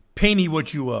 saying, Pay me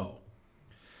what you owe.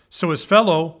 So his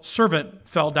fellow servant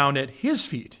fell down at his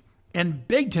feet and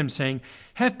begged him, saying,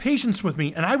 Have patience with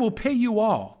me, and I will pay you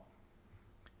all.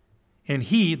 And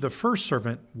he, the first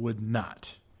servant, would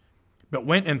not, but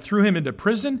went and threw him into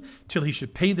prison till he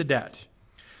should pay the debt.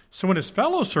 So when his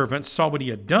fellow servants saw what he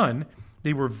had done,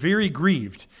 they were very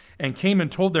grieved, and came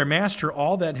and told their master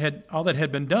all that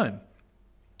had been done.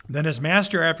 Then his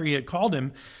master, after he had called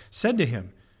him, said to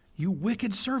him, You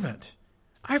wicked servant,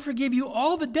 I forgave you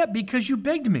all the debt because you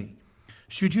begged me.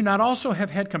 Should you not also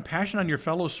have had compassion on your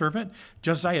fellow servant,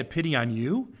 just as I had pity on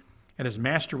you? And his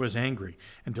master was angry,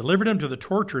 and delivered him to the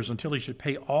torturers until he should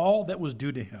pay all that was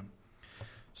due to him.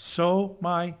 So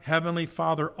my heavenly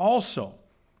Father also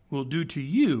will do to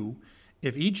you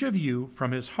if each of you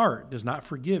from his heart does not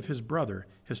forgive his brother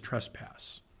his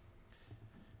trespass.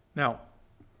 Now,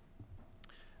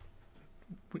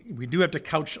 we do have to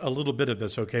couch a little bit of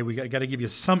this, okay? We got to give you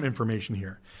some information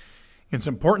here. It's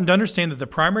important to understand that the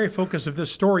primary focus of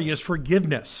this story is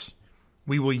forgiveness.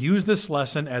 We will use this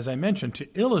lesson, as I mentioned, to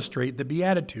illustrate the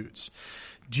Beatitudes.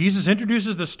 Jesus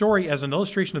introduces the story as an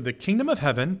illustration of the kingdom of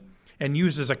heaven and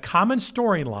uses a common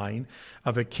storyline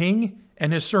of a king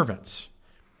and his servants.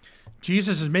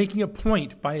 Jesus is making a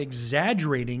point by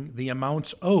exaggerating the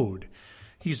amounts owed.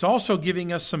 He's also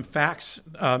giving us some facts,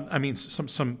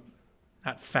 some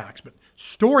not facts, but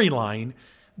storyline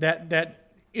that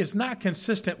is not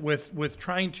consistent with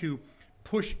trying to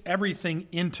push everything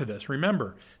into this.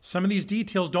 Remember, some of these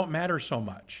details don't matter so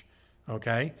much,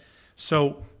 okay?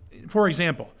 So, for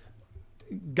example,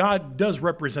 God does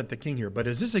represent the king here, but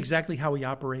is this exactly how he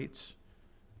operates?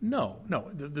 No.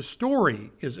 The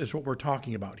story is what we're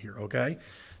talking about here, okay?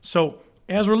 So,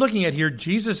 as we're looking at here,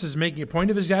 Jesus is making a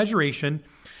point of exaggeration.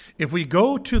 If we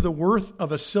go to the worth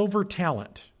of a silver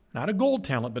talent, not a gold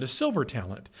talent, but a silver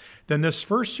talent, then this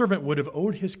first servant would have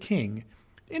owed his king,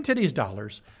 in today's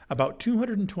dollars, about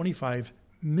 $225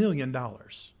 million.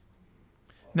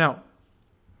 Now,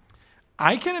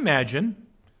 I can imagine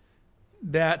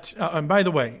that, and by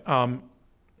the way,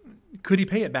 could he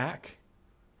pay it back?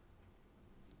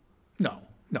 No.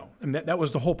 And that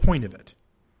was the whole point of it.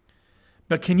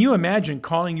 But can you imagine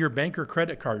calling your bank or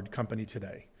credit card company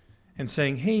today and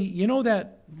saying, hey, you know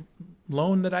that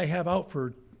loan that I have out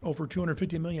for over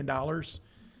 $250 million?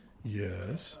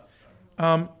 Yes.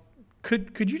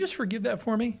 Could you just forgive that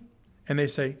for me? And they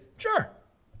say, sure.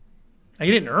 Now,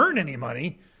 you didn't earn any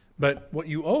money, but what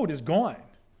you owed is gone.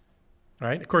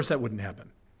 Right? Of course, that wouldn't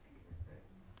happen.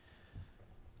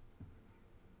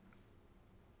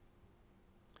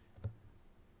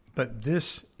 But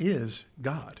this is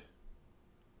God.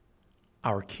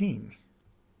 our King.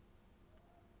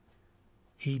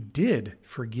 He did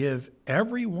forgive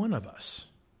every one of us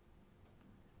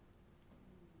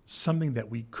something that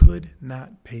we could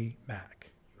not pay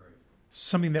back.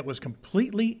 Something that was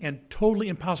completely and totally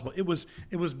impossible. It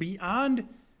was beyond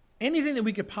anything that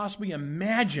we could possibly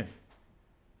imagine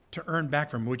to earn back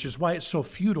from him, which is why it's so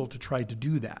futile to try to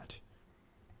do that.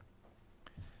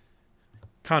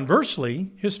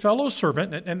 Conversely, his fellow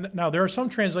servant, and now there are some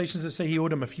translations that say he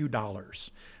owed him a few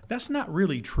dollars. That's not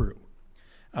really true.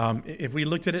 If we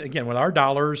looked at it again, with our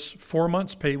dollars, 4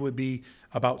 months' pay would be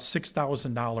about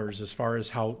 $6,000 as far as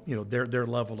how their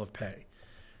level of pay.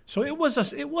 So it was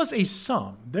a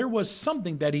sum. There was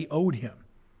something that he owed him.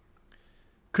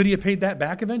 Could he have paid that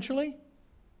back eventually?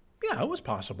 Yeah, it was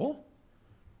possible.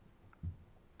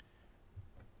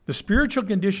 The spiritual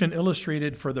condition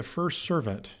illustrated for the first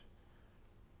servant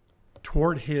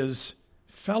toward his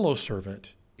fellow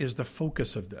servant is the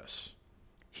focus of this.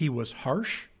 He was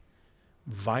harsh,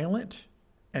 violent,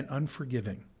 and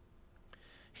unforgiving.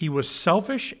 He was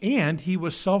selfish and he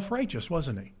was self-righteous,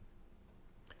 wasn't he?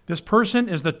 This person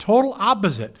is the total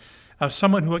opposite of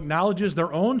someone who acknowledges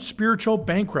their own spiritual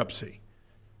bankruptcy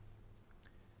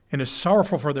and is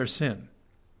sorrowful for their sin.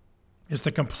 It's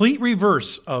the complete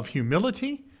reverse of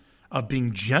humility, of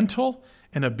being gentle,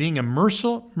 and of being a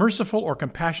merciful or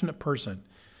compassionate person.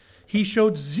 He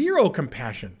showed zero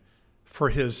compassion for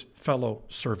his fellow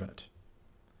servant.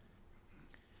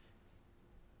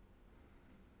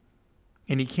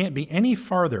 And he can't be any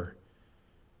farther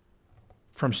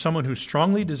from someone who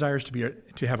strongly desires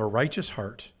to have a righteous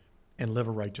heart and live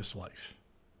a righteous life.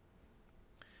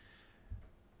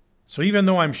 So even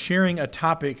though I'm sharing a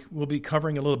topic we'll be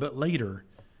covering a little bit later,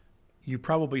 you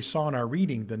probably saw in our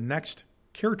reading the next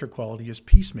character quality is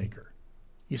peacemaker.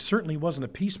 He certainly wasn't a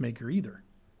peacemaker either.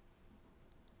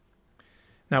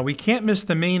 Now, we can't miss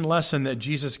the main lesson that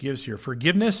Jesus gives here.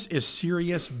 Forgiveness is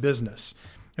serious business,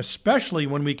 especially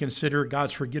when we consider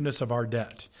God's forgiveness of our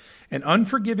debt. An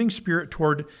unforgiving spirit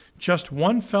toward just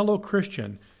one fellow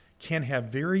Christian can have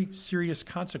very serious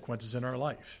consequences in our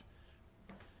life.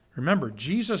 Remember,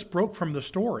 Jesus broke from the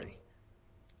story,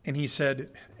 and he said,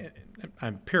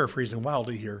 I'm paraphrasing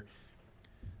wildly here,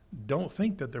 don't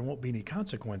think that there won't be any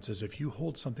consequences if you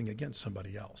hold something against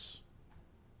somebody else.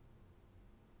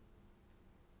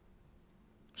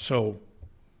 So,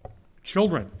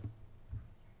 children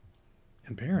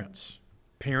and parents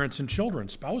and children,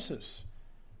 spouses,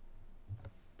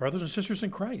 brothers and sisters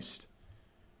in Christ,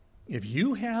 if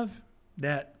you have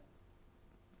that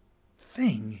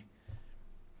thing,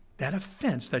 that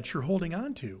offense that you're holding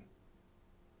on to,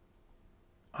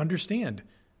 understand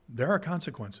there are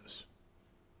consequences.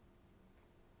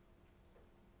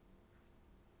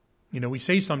 We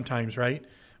say sometimes, right?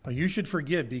 Well, you should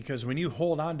forgive because when you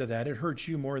hold on to that, it hurts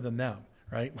you more than them,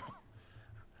 right?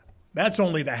 That's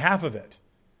only the half of it.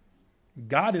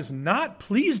 God is not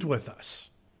pleased with us.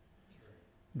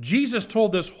 Jesus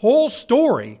told this whole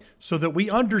story so that we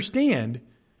understand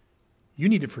you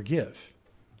need to forgive.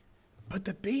 But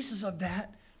the basis of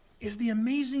that is the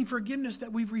amazing forgiveness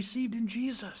that we've received in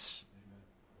Jesus.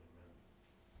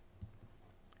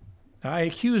 Now, I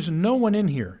accuse no one in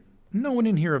here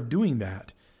of doing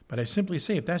that. But I simply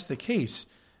say, if that's the case,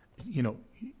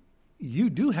 you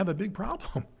do have a big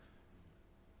problem.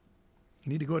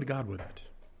 You need to go to God with it.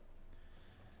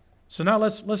 So now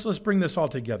let's bring this all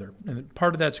together. And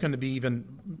part of that's going to be even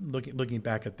looking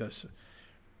back at this.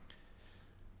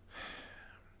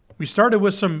 We started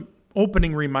with some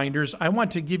opening reminders. I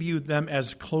want to give you them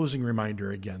as closing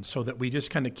reminder again, so that we just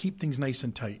kind of keep things nice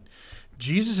and tight.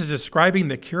 Jesus is describing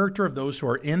the character of those who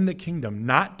are in the kingdom,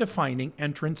 not defining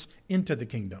entrance into the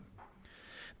kingdom.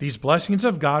 These blessings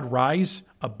of God rise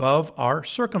above our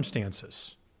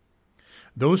circumstances.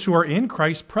 Those who are in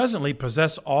Christ presently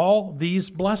possess all these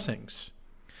blessings.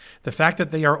 The fact that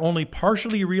they are only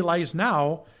partially realized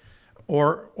now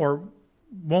or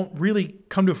won't really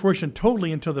come to fruition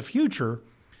totally until the future,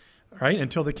 right,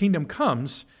 until the kingdom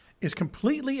comes, is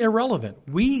completely irrelevant.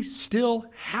 We still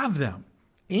have them.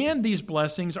 And these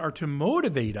blessings are to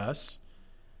motivate us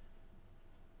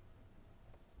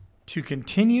to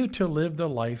continue to live the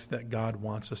life that God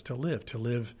wants us to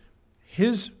live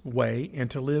His way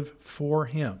and to live for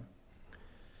Him.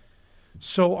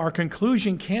 So our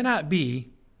conclusion cannot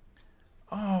be,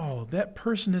 oh, that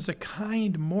person is a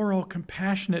kind, moral,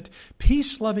 compassionate,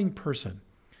 peace-loving person.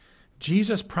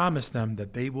 Jesus promised them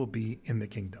that they will be in the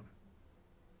kingdom.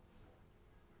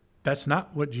 That's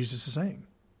not what Jesus is saying.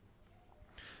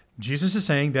 Jesus is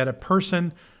saying that a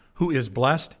person who is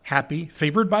blessed, happy,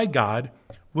 favored by God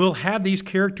will have these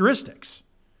characteristics.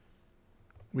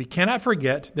 We cannot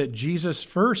forget that Jesus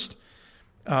first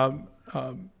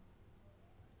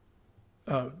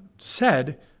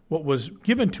said what was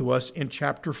given to us in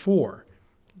chapter 4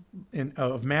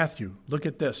 of Matthew. Look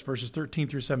at this, verses 13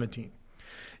 through 17.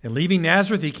 And leaving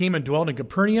Nazareth, he came and dwelt in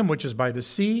Capernaum, which is by the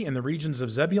sea, in the regions of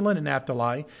Zebulun and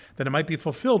Naphtali, that it might be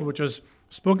fulfilled, which was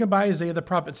spoken by Isaiah the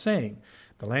prophet, saying,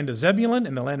 the land of Zebulun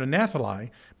and the land of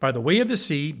Naphtali, by the way of the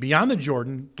sea, beyond the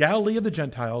Jordan, Galilee of the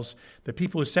Gentiles, the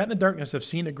people who sat in the darkness have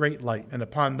seen a great light. And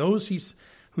upon those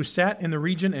who sat in the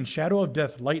region and shadow of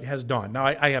death, light has dawned. Now,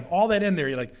 I have all that in there.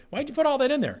 You're like, why'd you put all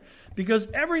that in there? Because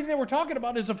everything that we're talking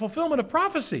about is a fulfillment of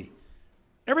prophecy.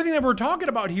 Everything that we're talking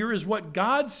about here is what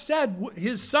God said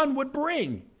his son would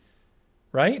bring,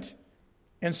 right?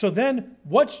 And so then,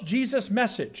 what's Jesus'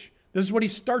 message? This is what he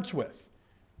starts with.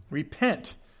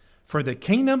 Repent, for the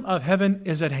kingdom of heaven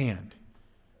is at hand.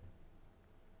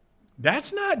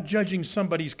 That's not judging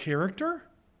somebody's character.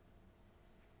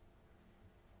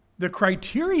 The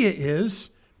criteria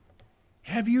is,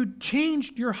 have you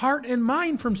changed your heart and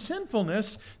mind from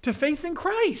sinfulness to faith in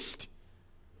Christ?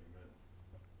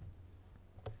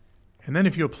 And then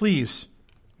if you'll please,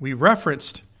 we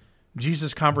referenced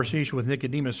Jesus' conversation with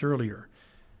Nicodemus earlier.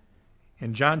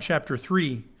 In John chapter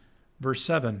 3, verse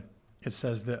 7, it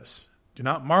says this, do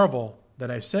not marvel that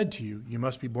I said to you, you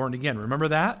must be born again. Remember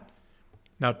that?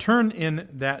 Now turn in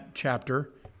that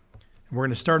chapter, and we're going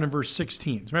to start in verse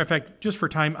 16. As a matter of fact, just for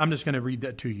time, I'm just going to read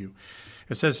that to you.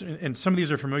 It says, and some of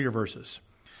these are familiar verses.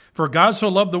 For God so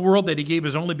loved the world that he gave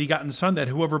his only begotten Son, that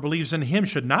whoever believes in him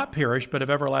should not perish, but have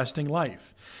everlasting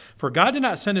life. For God did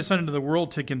not send his Son into the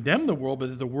world to condemn the world, but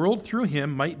that the world through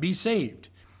him might be saved.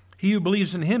 He who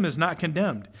believes in him is not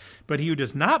condemned, but he who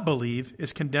does not believe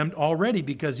is condemned already,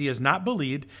 because he has not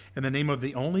believed in the name of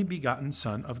the only begotten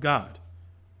Son of God.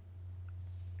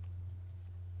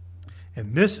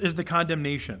 And this is the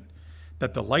condemnation,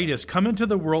 that the light has come into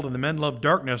the world, and the men love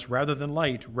darkness rather than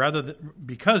light,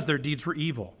 because their deeds were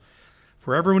evil.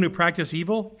 For everyone who practices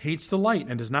evil hates the light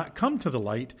and does not come to the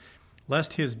light,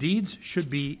 lest his deeds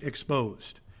should be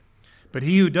exposed. But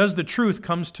he who does the truth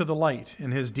comes to the light,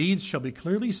 and his deeds shall be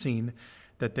clearly seen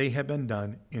that they have been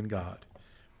done in God.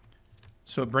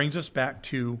 So it brings us back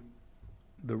to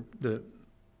the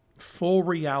full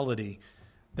reality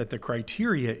that the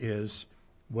criteria is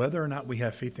whether or not we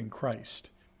have faith in Christ,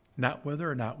 not whether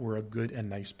or not we're a good and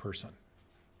nice person.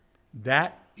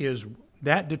 That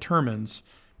determines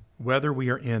whether we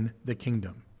are in the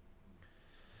kingdom.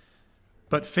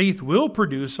 But faith will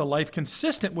produce a life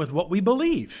consistent with what we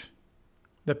believe.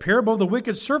 The parable of the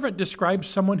wicked servant describes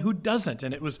someone who doesn't,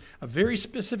 and it was a very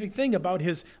specific thing about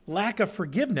his lack of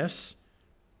forgiveness,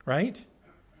 right?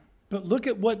 But look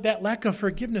at what that lack of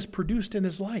forgiveness produced in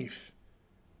his life.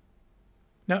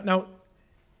 Now,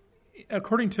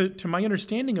 according to my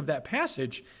understanding of that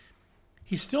passage,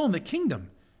 he's still in the kingdom,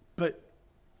 but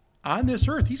on this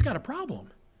earth, he's got a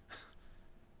problem.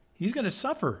 He's going to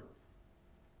suffer.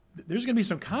 There's going to be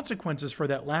some consequences for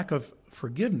that lack of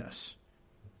forgiveness.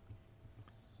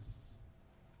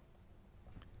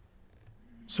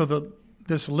 So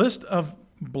this list of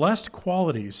blessed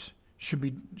qualities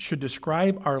should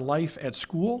describe our life at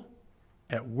school,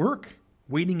 at work,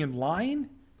 waiting in line,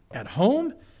 at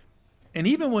home, and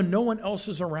even when no one else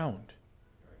is around.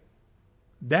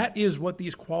 That is what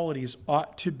these qualities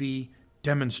ought to be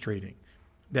demonstrating,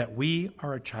 that we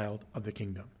are a child of the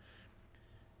kingdom.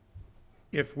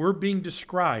 If we're being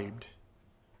described,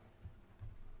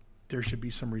 there should be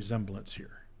some resemblance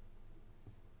here.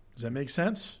 Does that make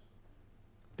sense?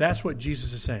 That's what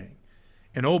Jesus is saying.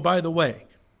 And oh, by the way,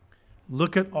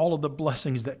 look at all of the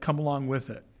blessings that come along with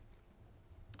it.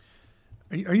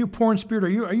 Are you poor in spirit?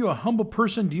 Are you a humble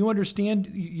person? Do you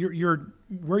understand your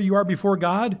where you are before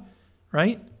God?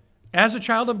 Right? As a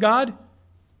child of God,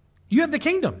 you have the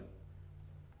kingdom.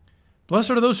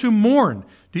 Blessed are those who mourn.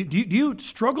 Do you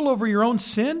struggle over your own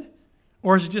sin?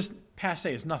 Or is it just passé?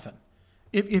 It's nothing.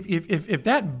 If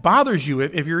that bothers you,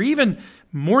 if you're even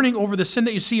mourning over the sin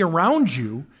that you see around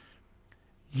you,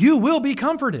 you will be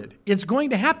comforted. It's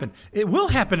going to happen. It will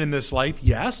happen in this life,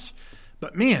 yes.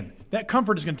 But man, that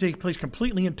comfort is going to take place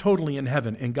completely and totally in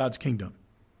heaven, in God's kingdom.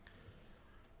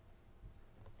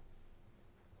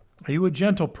 Are you a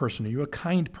gentle person? Are you a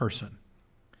kind person?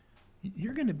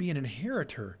 You're going to be an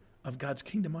inheritor of God's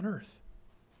kingdom on earth.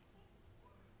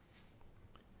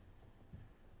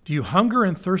 Do you hunger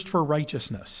and thirst for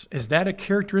righteousness? Is that a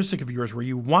characteristic of yours where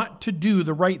you want to do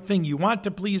the right thing? You want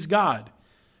to please God?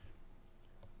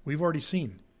 We've already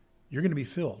seen. You're going to be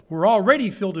filled. We're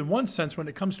already filled in one sense when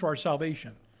it comes to our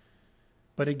salvation.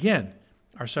 But again,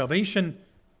 our salvation,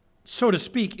 so to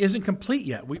speak, isn't complete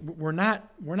yet. We're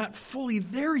not fully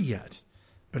there yet.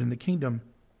 But in the kingdom,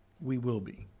 we will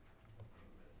be.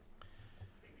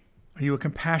 Are you a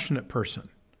compassionate person?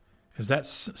 Is that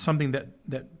something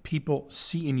that people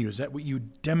see in you? Is that what you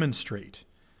demonstrate?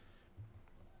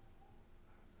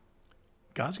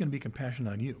 God's going to be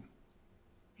compassionate on you.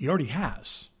 He already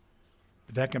has.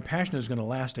 But that compassion is going to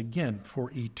last again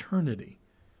for eternity.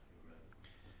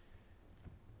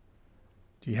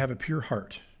 Do you have a pure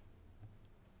heart?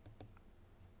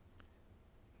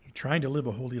 You're trying to live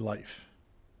a holy life.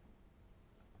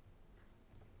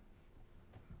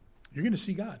 You're going to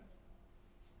see God.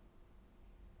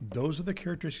 Those are the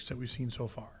characteristics that we've seen so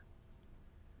far.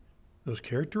 Those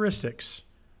characteristics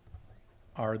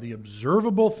are the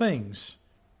observable things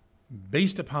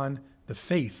based upon the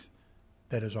faith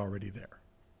that is already there.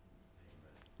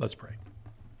 Let's pray.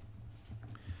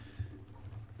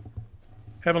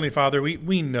 Heavenly Father,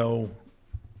 we know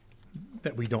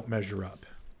that we don't measure up.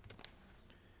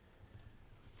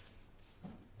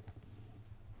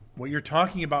 What you're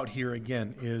talking about here,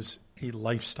 again, is a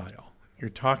lifestyle.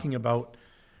 You're talking about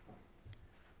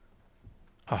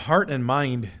a heart and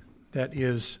mind that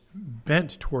is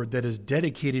bent toward, that is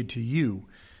dedicated to you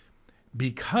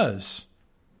because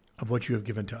of what you have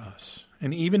given to us.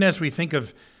 And even as we think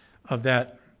of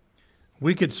that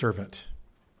wicked servant,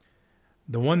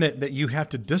 the one that you have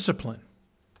to discipline,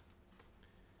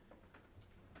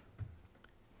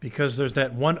 because there's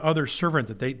that one other servant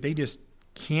that they just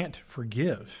can't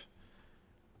forgive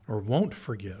or won't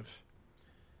forgive.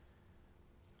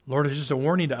 Lord, it's just a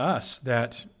warning to us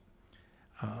that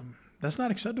that's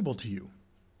not acceptable to you,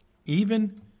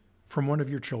 even from one of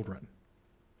your children.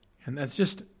 And that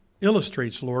just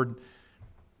illustrates, Lord,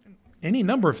 any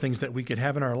number of things that we could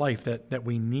have in our life that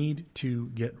we need to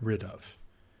get rid of.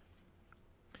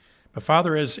 But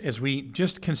Father, as we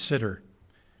just consider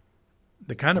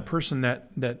the kind of person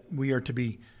that we are to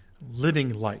be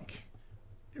living like,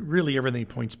 really everything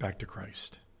points back to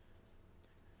Christ.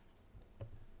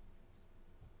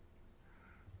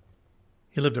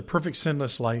 He lived a perfect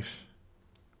sinless life.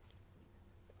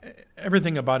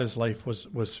 Everything about his life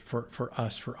was for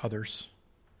us, for others.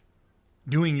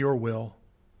 Doing your will.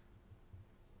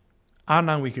 On and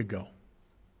on we could go.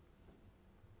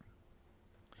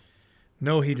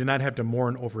 No, he did not have to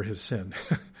mourn over his sin.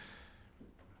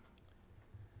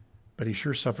 But he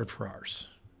sure suffered for ours.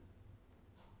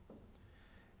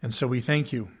 And so we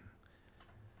thank you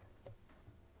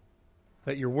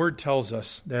that your word tells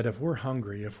us that if we're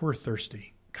hungry, if we're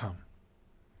thirsty, come.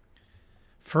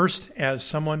 First, as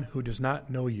someone who does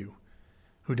not know you,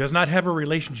 who does not have a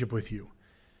relationship with you,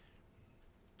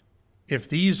 if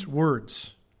these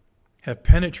words have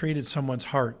penetrated someone's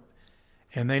heart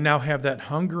and they now have that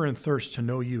hunger and thirst to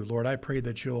know you, Lord, I pray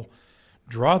that you'll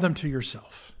draw them to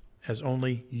yourself as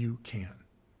only you can.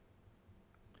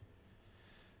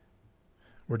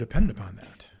 We're dependent upon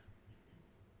that.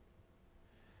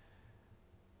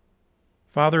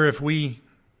 Father, if we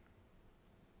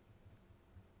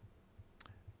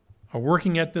are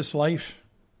working at this life,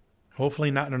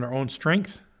 hopefully not in our own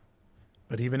strength,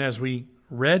 but even as we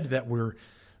read that we're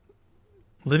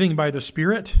living by the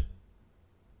Spirit,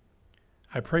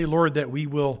 I pray, Lord, that we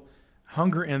will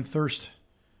hunger and thirst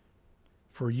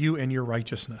for you and your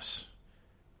righteousness,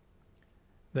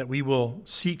 that we will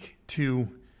seek to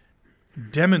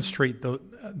demonstrate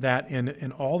that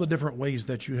in all the different ways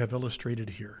that you have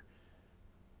illustrated here.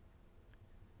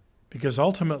 Because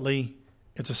ultimately,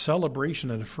 it's a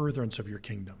celebration and a furtherance of your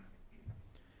kingdom.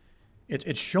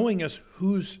 It's showing us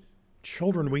whose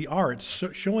children we are. It's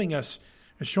showing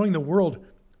the world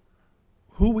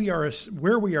who we are,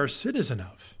 where we are a citizen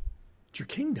of. It's your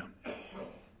kingdom.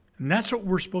 And that's what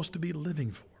we're supposed to be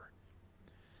living for.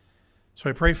 So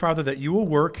I pray, Father, that you will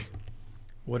work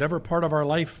whatever part of our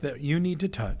life that you need to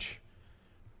touch,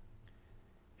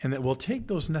 and that we'll take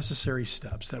those necessary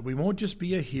steps, that we won't just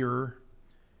be a hearer,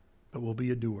 but we'll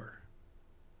be a doer.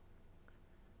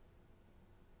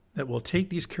 That we'll take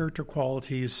these character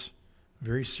qualities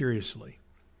very seriously,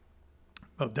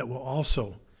 but that we'll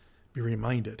also be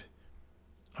reminded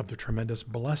of the tremendous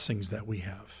blessings that we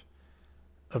have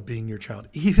of being your child,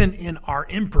 even in our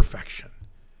imperfection.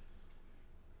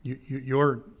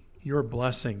 Your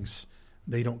blessings,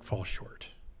 they don't fall short.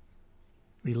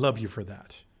 We love you for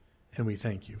that, and we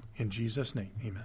thank you. In Jesus' name, amen.